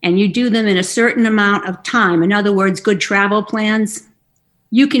and you do them in a certain amount of time, in other words, good travel plans,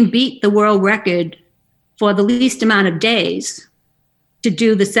 you can beat the world record for the least amount of days to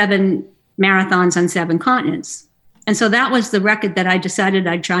do the 7 marathons on 7 continents. And so that was the record that I decided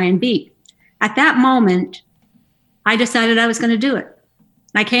I'd try and beat. At that moment, I decided I was going to do it.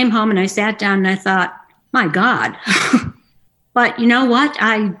 I came home and I sat down and I thought, my God. But you know what?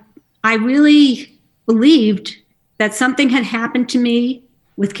 I really believed that something had happened to me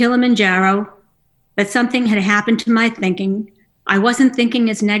with Kilimanjaro, that something had happened to my thinking. I wasn't thinking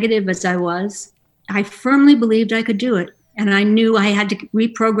as negative as I was. I firmly believed I could do it. And I knew I had to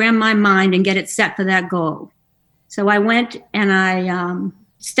reprogram my mind and get it set for that goal. So I went and I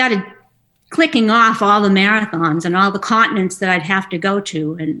started clicking off all the marathons and all the continents that I'd have to go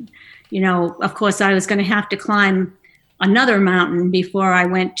to. And, of course, I was going to have to climb another mountain before I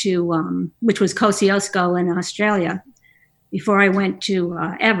went to, which was Kosciuszko in Australia, before I went to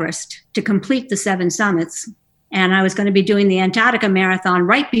Everest to complete the 7 summits. And I was going to be doing the Antarctica Marathon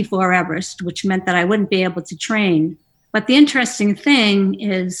right before Everest, which meant that I wouldn't be able to train. But the interesting thing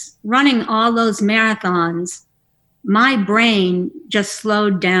is running all those marathons, my brain just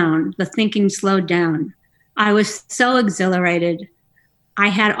slowed down. The thinking slowed down. I was so exhilarated. I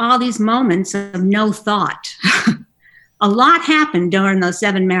had all these moments of no thought. A lot happened during those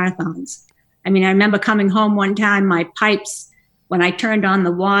 7 marathons. I mean, I remember coming home one time, my pipes, when I turned on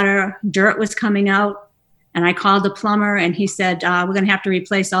the water, dirt was coming out. And I called a plumber and he said, we're going to have to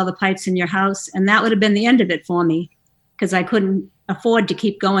replace all the pipes in your house. And that would have been the end of it for me because I couldn't afford to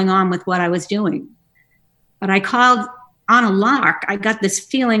keep going on with what I was doing. But I called on a lark. I got this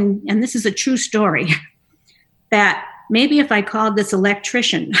feeling, and this is a true story, that maybe if I called this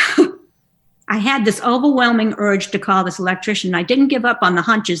electrician, I had this overwhelming urge to call this electrician. I didn't give up on the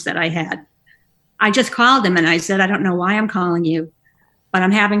hunches that I had. I just called him and I said, I don't know why I'm calling you, but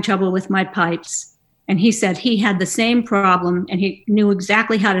I'm having trouble with my pipes. And he said he had the same problem and he knew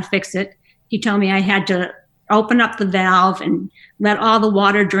exactly how to fix it. He told me I had to open up the valve and let all the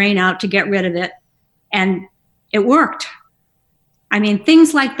water drain out to get rid of it. And it worked. I mean,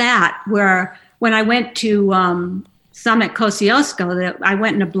 things like that, where when I went to Summit Kosciuszko, I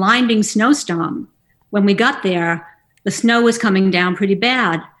went in a blinding snowstorm. When we got there, the snow was coming down pretty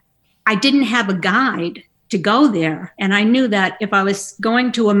bad. I didn't have a guide to go there. And I knew that if I was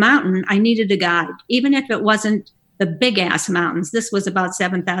going to a mountain, I needed a guide, even if it wasn't the big ass mountains. This was about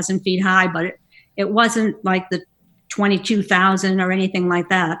 7,000 feet high, but it wasn't like the 22,000 or anything like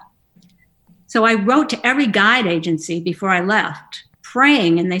that. So I wrote to every guide agency before I left,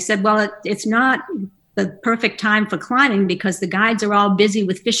 praying. And they said, well, it's not the perfect time for climbing because the guides are all busy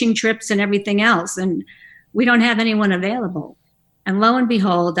with fishing trips and everything else. And we don't have anyone available. And lo and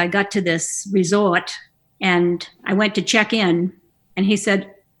behold, I got to this resort and I went to check in and he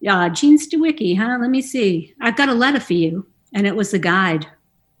said, Gene Stewicki, huh? Let me see. I've got a letter for you. And it was the guide.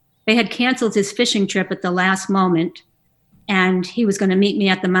 They had canceled his fishing trip at the last moment, and he was going to meet me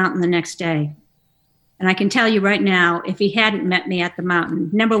at the mountain the next day. And I can tell you right now, if he hadn't met me at the mountain,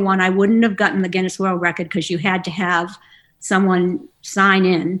 number one, I wouldn't have gotten the Guinness World Record because you had to have someone sign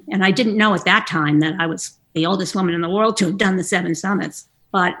in. And I didn't know at that time that I was the oldest woman in the world to have done the 7 summits.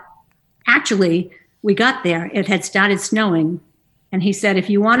 But actually, we got there. It had started snowing. And he said, if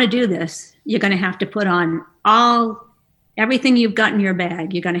you want to do this, you're going to have to put on everything you've got in your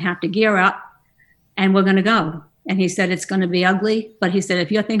bag. You're going to have to gear up, and we're going to go. And he said, it's going to be ugly. But he said,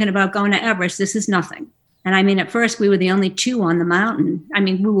 if you're thinking about going to Everest, this is nothing. And I mean, at first, we were the only 2 on the mountain.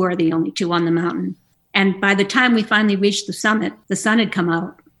 We were the only 2 on the mountain. And by the time we finally reached the summit, the sun had come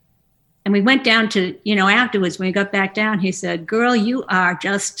out. And we went down to, afterwards, when we got back down, he said, girl, you are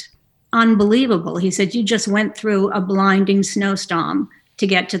just unbelievable. He said, you just went through a blinding snowstorm to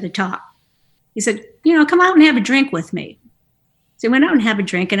get to the top. He said, come out and have a drink with me. So we went out and have a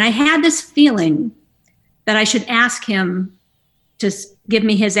drink. And I had this feeling that I should ask him to give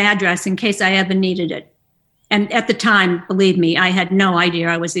me his address in case I ever needed it. And at the time, believe me, I had no idea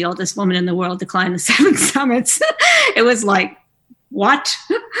I was the oldest woman in the world to climb the 7 summits. It was like, what?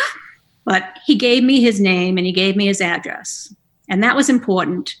 But he gave me his name and he gave me his address. And that was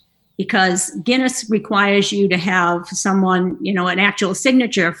important because Guinness requires you to have someone, an actual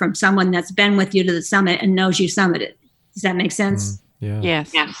signature from someone that's been with you to the summit and knows you summited. Does that make sense? Yeah.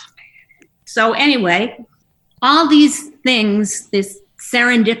 Yes. So anyway, all these things, this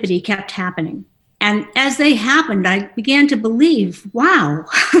serendipity kept happening. And as they happened, I began to believe, wow,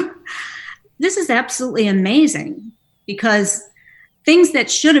 this is absolutely amazing, because things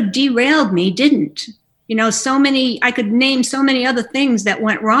that should have derailed me didn't. I could name so many other things that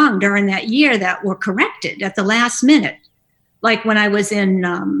went wrong during that year that were corrected at the last minute. Like when I was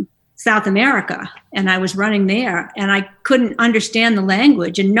in South America and I was running there and I couldn't understand the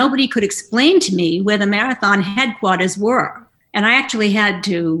language and nobody could explain to me where the marathon headquarters were. And I actually had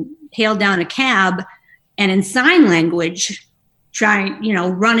to hail down a cab and in sign language try,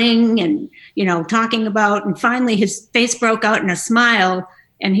 running and, talking about, and finally his face broke out in a smile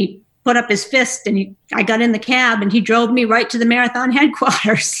and he put up his fist and I got in the cab and he drove me right to the marathon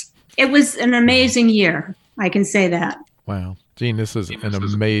headquarters. It was an amazing year. I can say that. Wow. Jean, this is an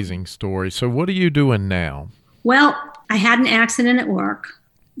amazing story. So what are you doing now? Well, I had an accident at work.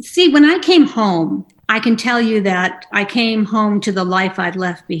 See, when I came home, I can tell you that I came home to the life I'd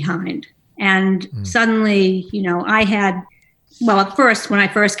left behind. And suddenly, at first, when I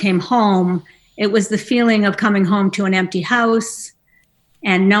first came home, it was the feeling of coming home to an empty house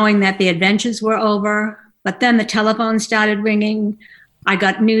and knowing that the adventures were over. But then the telephone started ringing. I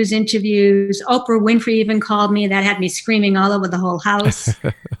got news interviews. Oprah Winfrey even called me. That had me screaming all over the whole house.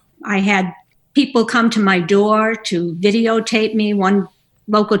 I had people come to my door to videotape me. One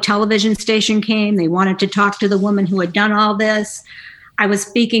local television station came. They wanted to talk to the woman who had done all this. I was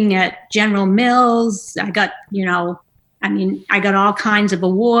speaking at General Mills. I got, I got all kinds of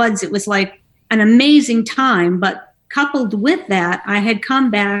awards. It was like an amazing time. But coupled with that, I had come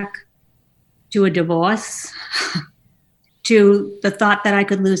back to a divorce, to the thought that I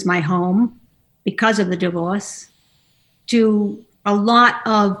could lose my home because of the divorce, to a lot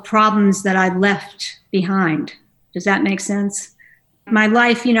of problems that I left behind. Does that make sense? My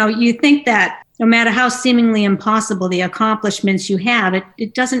life, you think that no matter how seemingly impossible the accomplishments you have,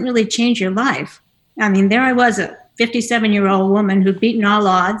 it doesn't really change your life. There I was, a 57-year-old woman who'd beaten all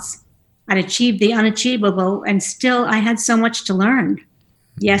odds. I'd achieved the unachievable, and still I had so much to learn.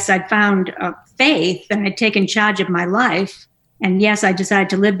 Yes, I'd found faith and I'd taken charge of my life. And yes, I decided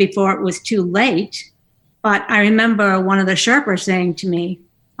to live before it was too late. But I remember one of the Sherpas saying to me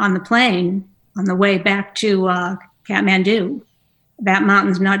on the plane on the way back to Kathmandu, that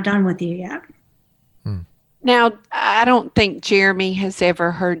mountain's not done with you yet. Now, I don't think Jeremy has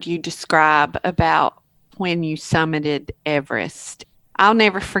ever heard you describe about when you summited Everest. I'll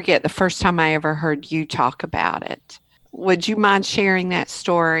never forget the first time I ever heard you talk about it. Would you mind sharing that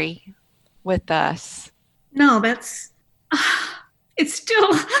story with us? No, it's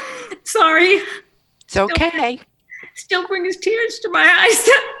still, sorry. It's okay. Still brings tears to my eyes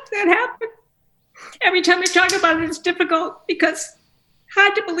that happened. Every time I talk about it, it's difficult because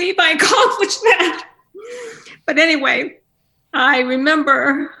hard to believe I accomplished that. But anyway, I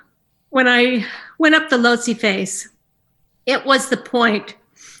remember when I went up the Lhotse face, it was the point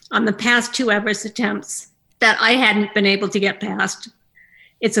on the past 2 Everest attempts that I hadn't been able to get past.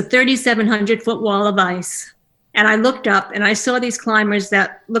 It's a 3,700-foot wall of ice. And I looked up and I saw these climbers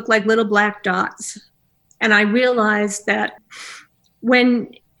that looked like little black dots. And I realized that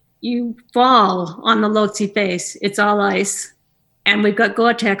when you fall on the Lhotse face, it's all ice. and we've got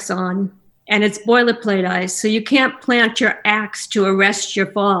Gore-Tex on, and it's boilerplate ice, so you can't plant your axe to arrest your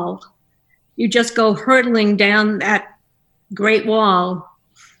fall. You just go hurtling down that great wall,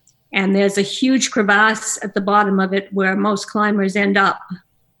 and there's a huge crevasse at the bottom of it where most climbers end up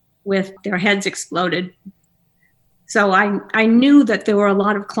with their heads exploded. So I knew that there were a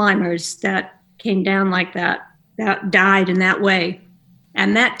lot of climbers that came down like that died in that way.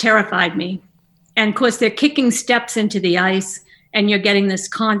 And that terrified me. And of course, they're kicking steps into the ice, and you're getting this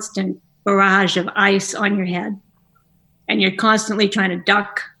constant barrage of ice on your head. And you're constantly trying to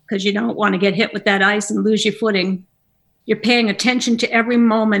duck because you don't want to get hit with that ice and lose your footing. You're paying attention to every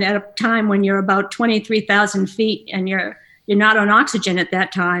moment at a time when you're about 23,000 feet and you're not on oxygen at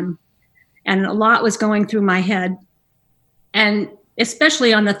that time. And a lot was going through my head. And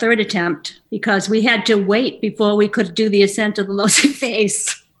especially on the third attempt, because we had to wait before we could do the ascent of the Lozi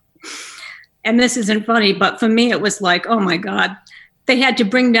Face. And this isn't funny, but for me, it was like, oh my God, they had to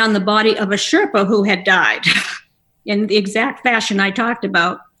bring down the body of a Sherpa who had died in the exact fashion I talked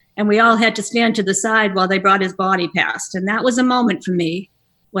about. And we all had to stand to the side while they brought his body past. And that was a moment for me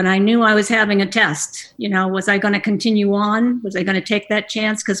when I knew I was having a test. You know, was I going to continue on? Was I going to take that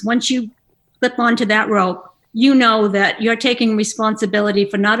chance? Because once you flip onto that rope, you know that you're taking responsibility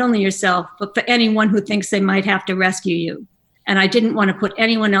for not only yourself, but for anyone who thinks they might have to rescue you. And I didn't want to put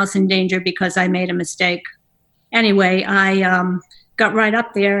anyone else in danger because I made a mistake. Anyway, I got right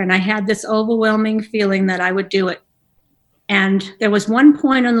up there and I had this overwhelming feeling that I would do it. And there was one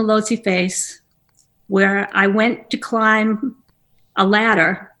point on the Lozi Face where I went to climb a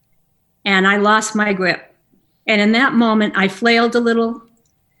ladder and I lost my grip. And in that moment, I flailed a little.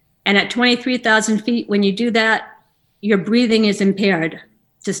 And at 23,000 feet, when you do that, your breathing is impaired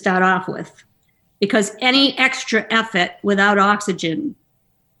to start off with. Because any extra effort without oxygen,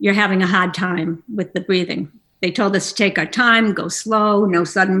 you're having a hard time with the breathing. They told us to take our time, go slow, no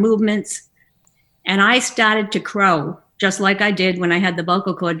sudden movements. And I started to crow, just like I did when I had the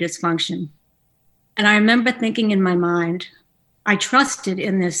vocal cord dysfunction. And I remember thinking in my mind, I trusted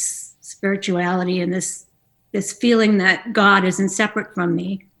in this spirituality and this feeling that God isn't separate from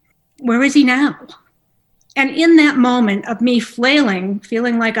me. Where is he now? And in that moment of me flailing,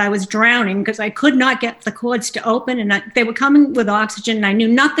 feeling like I was drowning because I could not get the cords to open and they were coming with oxygen and I knew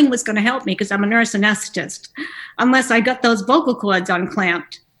nothing was going to help me because I'm a nurse anesthetist unless I got those vocal cords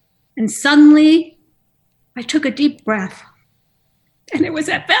unclamped. And suddenly I took a deep breath. And it was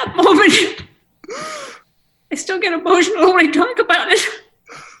at that moment, I still get emotional when I talk about it.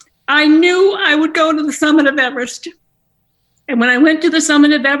 I knew I would go to the summit of Everest. And when I went to the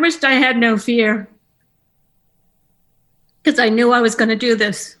summit of Everest, I had no fear because I knew I was going to do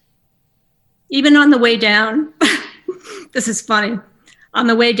this. Even on the way down, this is funny. On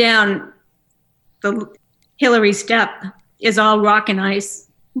the way down, the Hillary Step is all rock and ice.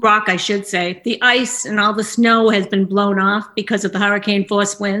 Rock, I should say. The ice and all the snow has been blown off because of the hurricane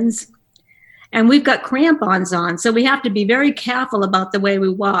force winds. And we've got crampons on, so we have to be very careful about the way we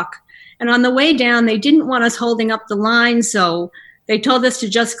walk. And on the way down, they didn't want us holding up the line, so they told us to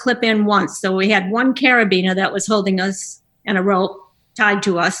just clip in once. So we had one carabiner that was holding us and a rope tied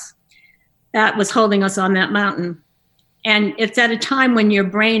to us that was holding us on that mountain. And it's at a time when your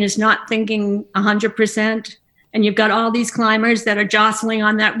brain is not thinking 100%, and you've got all these climbers that are jostling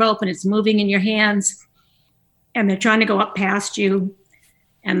on that rope and it's moving in your hands, and they're trying to go up past you.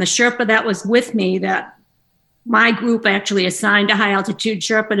 And the Sherpa that was with me, that my group actually assigned a high altitude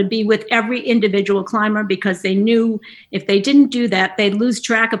Sherpa to be with every individual climber because they knew if they didn't do that, they'd lose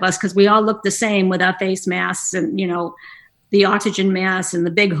track of us because we all looked the same with our face masks and, you know, the oxygen masks and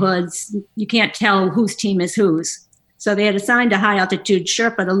the big hoods. You can't tell whose team is whose. So they had assigned a high altitude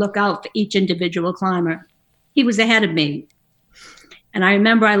Sherpa to look out for each individual climber. He was ahead of me. And I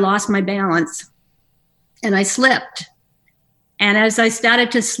remember I lost my balance and I slipped. And as I started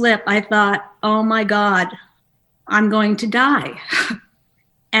to slip, I thought, oh my God, I'm going to die.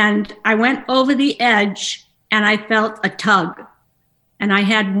 And I went over the edge and I felt a tug. And I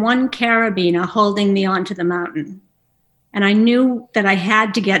had one carabiner holding me onto the mountain. And I knew that I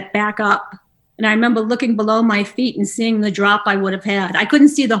had to get back up. And I remember looking below my feet and seeing the drop I would have had. I couldn't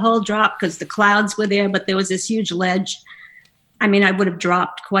see the whole drop because the clouds were there, but there was this huge ledge. I mean, I would have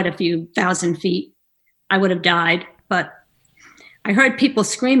dropped quite a few thousand feet. I would have died, but I heard people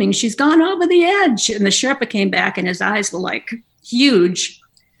screaming, she's gone over the edge. And the Sherpa came back and his eyes were like huge.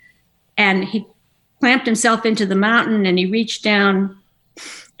 And he clamped himself into the mountain and he reached down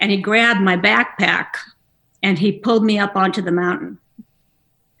and he grabbed my backpack and he pulled me up onto the mountain.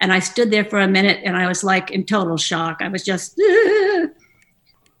 And I stood there for a minute and I was like in total shock. I was just,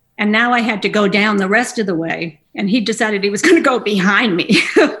 and now I had to go down the rest of the way. And he decided he was going to go behind me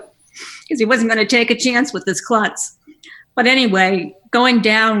because he wasn't going to take a chance with this klutz. But anyway, going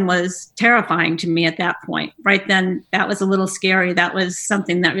down was terrifying to me at that point. Right then, that was a little scary. That was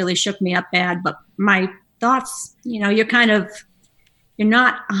something that really shook me up bad. But my thoughts, you're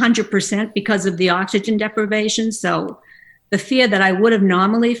not 100% because of the oxygen deprivation. So the fear that I would have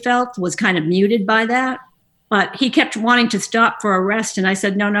normally felt was kind of muted by that. But he kept wanting to stop for a rest. And I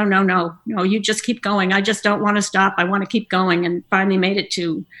said, no, you just keep going. I just don't want to stop. I want to keep going. And finally made it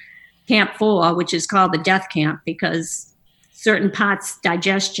to Camp 4, which is called the death camp, because certain parts,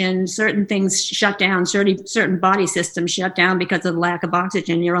 digestion, certain things shut down, certain body systems shut down because of the lack of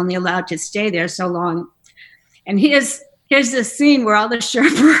oxygen. You're only allowed to stay there so long. And here's this scene where all the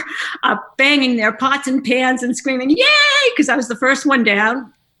Sherpa are banging their pots and pans and screaming, yay, because I was the first one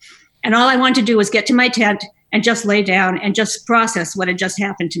down. And all I wanted to do was get to my tent and just lay down and just process what had just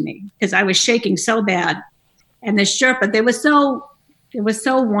happened to me, because I was shaking so bad. And the Sherpa, it was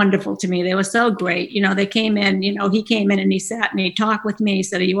so wonderful to me. They were so great. They came in, he came in and he sat and he talked with me. He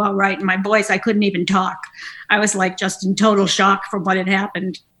said, are you all right? And my voice, I couldn't even talk. I was like just in total shock from what had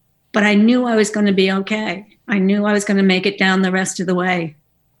happened. But I knew I was going to be okay. I knew I was going to make it down the rest of the way.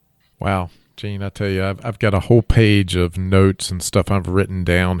 Wow. Jean, I tell you, I've got a whole page of notes and stuff I've written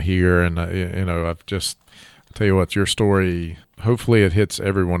down here. And, I'll tell you what, your story, hopefully it hits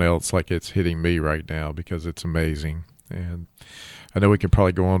everyone else like it's hitting me right now, because it's amazing. And I know we could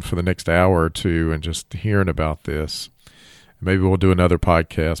probably go on for the next hour or two and just hearing about this. Maybe we'll do another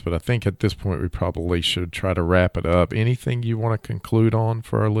podcast, but I think at this point we probably should try to wrap it up. Anything you want to conclude on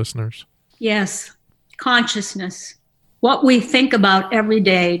for our listeners? Yes. Consciousness. What we think about every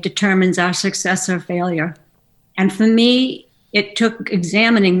day determines our success or failure. And for me, it took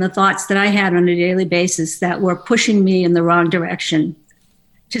examining the thoughts that I had on a daily basis that were pushing me in the wrong direction.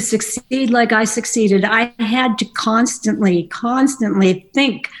 To succeed like I succeeded, I had to constantly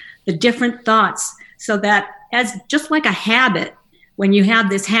think the different thoughts, so that as just like a habit, when you have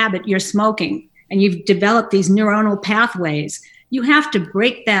this habit, you're smoking, and you've developed these neuronal pathways, you have to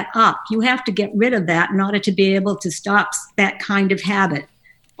break that up. You have to get rid of that in order to be able to stop that kind of habit,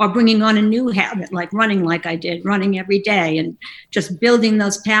 or bringing on a new habit, like running like I did, running every day and just building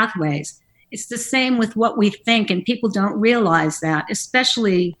those pathways. It's the same with what we think, and people don't realize that,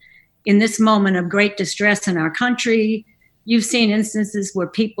 especially in this moment of great distress in our country. You've seen instances where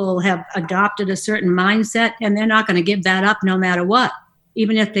people have adopted a certain mindset and they're not going to give that up no matter what,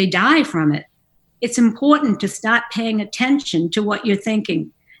 even if they die from it. It's important to start paying attention to what you're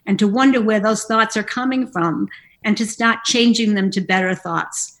thinking and to wonder where those thoughts are coming from, and to start changing them to better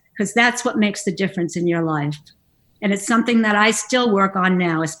thoughts, because that's what makes the difference in your life. And it's something that I still work on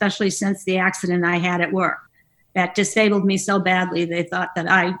now, especially since the accident I had at work that disabled me so badly they thought that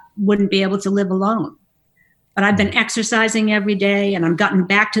I wouldn't be able to live alone. But I've been exercising every day, and I've gotten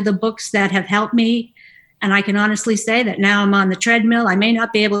back to the books that have helped me. And I can honestly say that now I'm on the treadmill. I may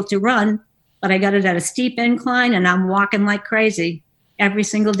not be able to run, but I got it at a steep incline, and I'm walking like crazy every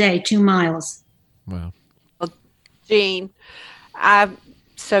single day, 2 miles. Wow. Well, Jean, I'm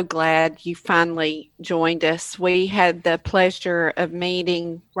so glad you finally joined us. We had the pleasure of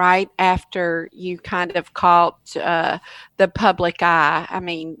meeting right after you kind of caught the public eye. I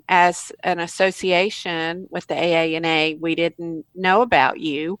mean, as an association with the AANA, we didn't know about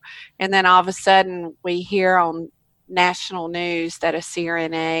you. And then all of a sudden we hear on national news that a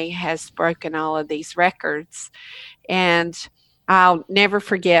CRNA has broken all of these records. And I'll never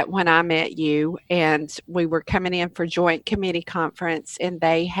forget when I met you, and we were coming in for joint committee conference, and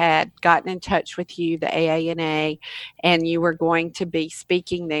they had gotten in touch with you, the AANA, and you were going to be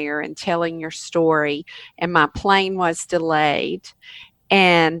speaking there and telling your story. And my plane was delayed.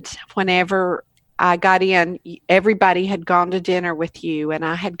 And whenever I got in, everybody had gone to dinner with you, and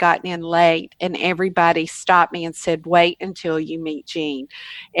I had gotten in late, and everybody stopped me and said, wait until you meet Jean.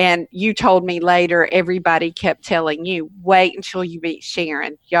 And you told me later, everybody kept telling you, wait until you meet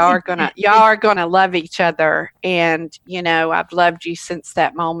Sharon. Y'all are gonna love each other. And, I've loved you since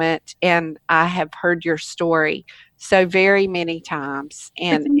that moment, and I have heard your story so very many times.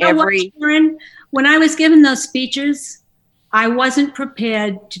 And Sharon, when I was given those speeches, I wasn't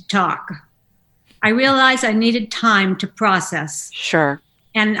prepared to talk. I realized I needed time to process. Sure.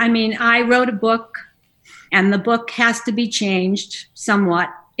 And I wrote a book, and the book has to be changed somewhat.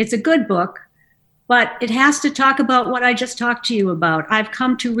 It's a good book, but it has to talk about what I just talked to you about. I've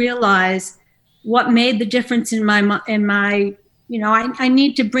come to realize what made the difference in my I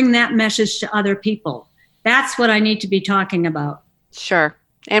need to bring that message to other people. That's what I need to be talking about. Sure.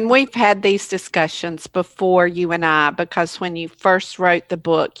 And we've had these discussions before, you and I, because when you first wrote the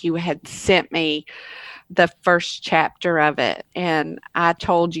book, you had sent me the first chapter of it. And I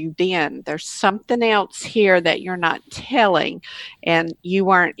told you then, there's something else here that you're not telling, and you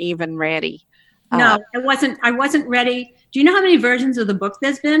weren't even ready. No, I wasn't ready. Do you know how many versions of the book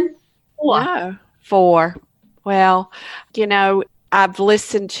there's been? 4. No, 4. Well, I've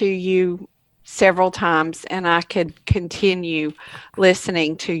listened to you several times, and I could continue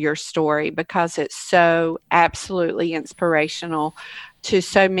listening to your story because it's so absolutely inspirational to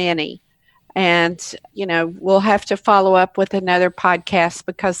so many. And, we'll have to follow up with another podcast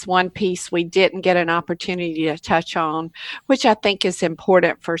because one piece we didn't get an opportunity to touch on, which I think is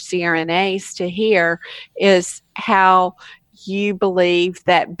important for CRNAs to hear, is how you believe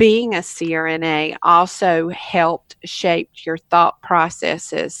that being a CRNA also helped shape your thought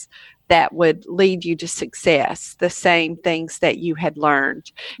processes that would lead you to success, the same things that you had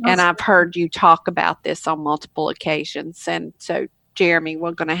learned. And I've heard you talk about this on multiple occasions. And so, Jeremy,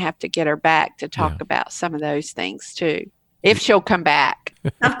 we're going to have to get her back to talk about some of those things too, if she'll come back.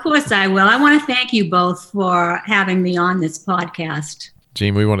 Of course I will. I want to thank you both for having me on this podcast.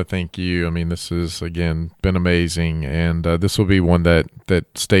 Jean, we want to thank you. I mean, this has, again, been amazing, and this will be one that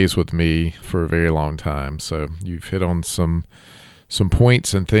stays with me for a very long time. So you've hit on some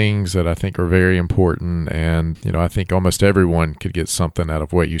points and things that I think are very important, and, I think almost everyone could get something out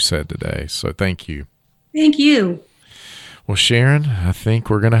of what you said today. So thank you. Thank you. Well, Sharon, I think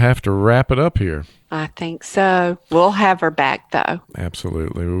we're going to have to wrap it up here. I think so. We'll have her back, though.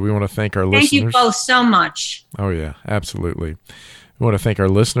 Absolutely. We want to thank our listeners. Thank you both so much. Oh, yeah, absolutely. We want to thank our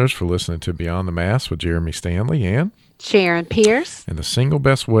listeners for listening to Beyond the Mask with Jeremy Stanley and Sharon Pierce. And the single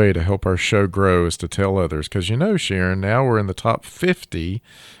best way to help our show grow is to tell others. Because Sharon, now we're in the top 50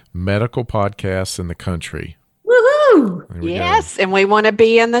 medical podcasts in the country. Woohoo! Yes, and we want to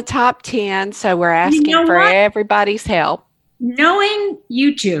be in the top 10, so we're asking for everybody's help. Knowing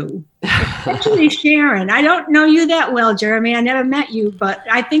you two, especially Sharon, I don't know you that well, Jeremy. I never met you, but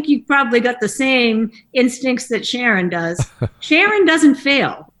I think you've probably got the same instincts that Sharon does. Sharon doesn't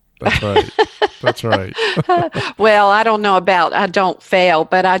fail. That's right. That's right. Well, I don't know about I don't fail,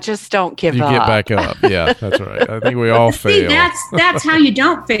 but I just don't give up. You get back up. Yeah, that's right. I think we all fail. See, that's how you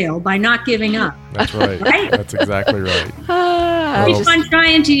don't fail, by not giving up. That's right. Right? That's exactly right. Keep on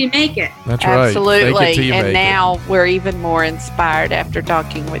trying till you make it. That's right. Absolutely. And now we're even more inspired after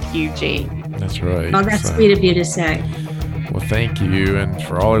talking with Eugene. That's right. Oh, that's sweet of you to say. Well, thank you. And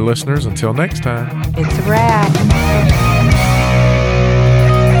for all our listeners, until next time. It's a wrap.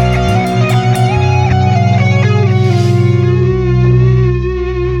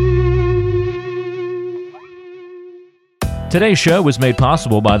 Today's show was made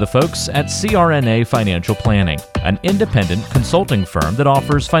possible by the folks at CRNA Financial Planning, an independent consulting firm that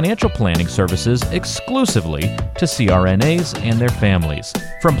offers financial planning services exclusively to CRNAs and their families.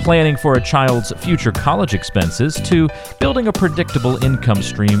 From planning for a child's future college expenses to building a predictable income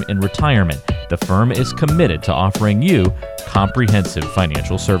stream in retirement, the firm is committed to offering you comprehensive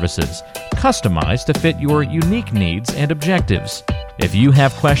financial services, customized to fit your unique needs and objectives. If you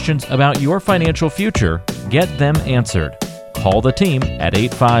have questions about your financial future, get them answered. Call the team at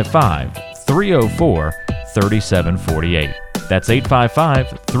 855-304-3748. That's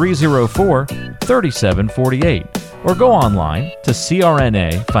 855-304-3748. Or go online to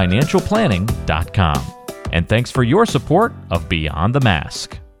crnafinancialplanning.com. And thanks for your support of Beyond the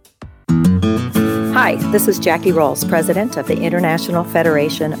Mask. Hi, this is Jackie Rolls, President of the International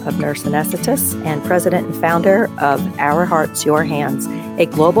Federation of Nurse Anesthetists and President and founder of Our Hearts, Your Hands, a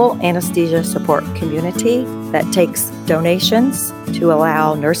global anesthesia support community that takes donations to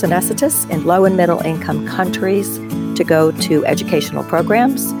allow nurse anesthetists in low and middle income countries to go to educational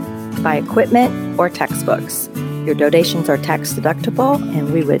programs, buy equipment, or textbooks. Your donations are tax deductible,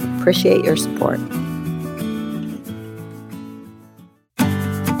 and we would appreciate your support.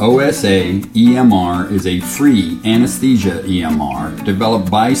 OSA EMR is a free anesthesia EMR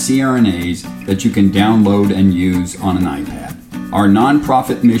developed by CRNAs that you can download and use on an iPad. Our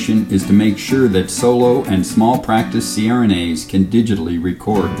nonprofit mission is to make sure that solo and small practice CRNAs can digitally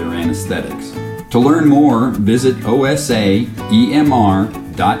record their anesthetics. To learn more, visit osaemr.com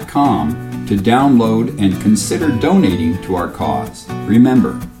to download and consider donating to our cause.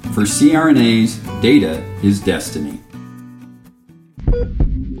 Remember, for CRNAs, data is destiny.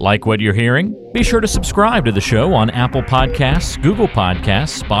 Like what you're hearing? Be sure to subscribe to the show on Apple Podcasts, Google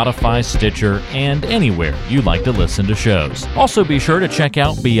Podcasts, Spotify, Stitcher, and anywhere you like to listen to shows. Also be sure to check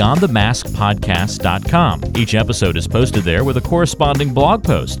out BeyondTheMaskPodcast.com. Each episode is posted there with a corresponding blog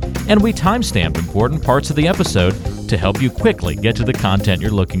post, and we timestamp important parts of the episode to help you quickly get to the content you're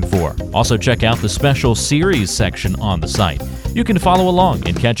looking for. Also, check out the special series section on the site. You can follow along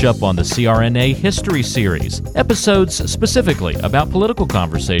and catch up on the CRNA History Series, episodes specifically about political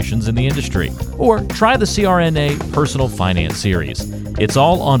conversations in the industry, or try the CRNA Personal Finance Series. It's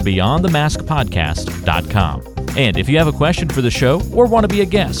all on BeyondTheMaskPodcast.com. And if you have a question for the show or want to be a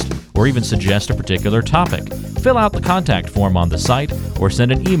guest, or even suggest a particular topic, fill out the contact form on the site or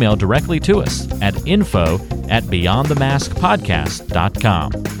send an email directly to us at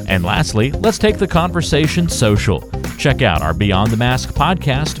info@BeyondTheMaskPodcast.com. And lastly, let's take the conversation social. Check out our Beyond the Mask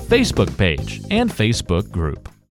Podcast Facebook page and Facebook group.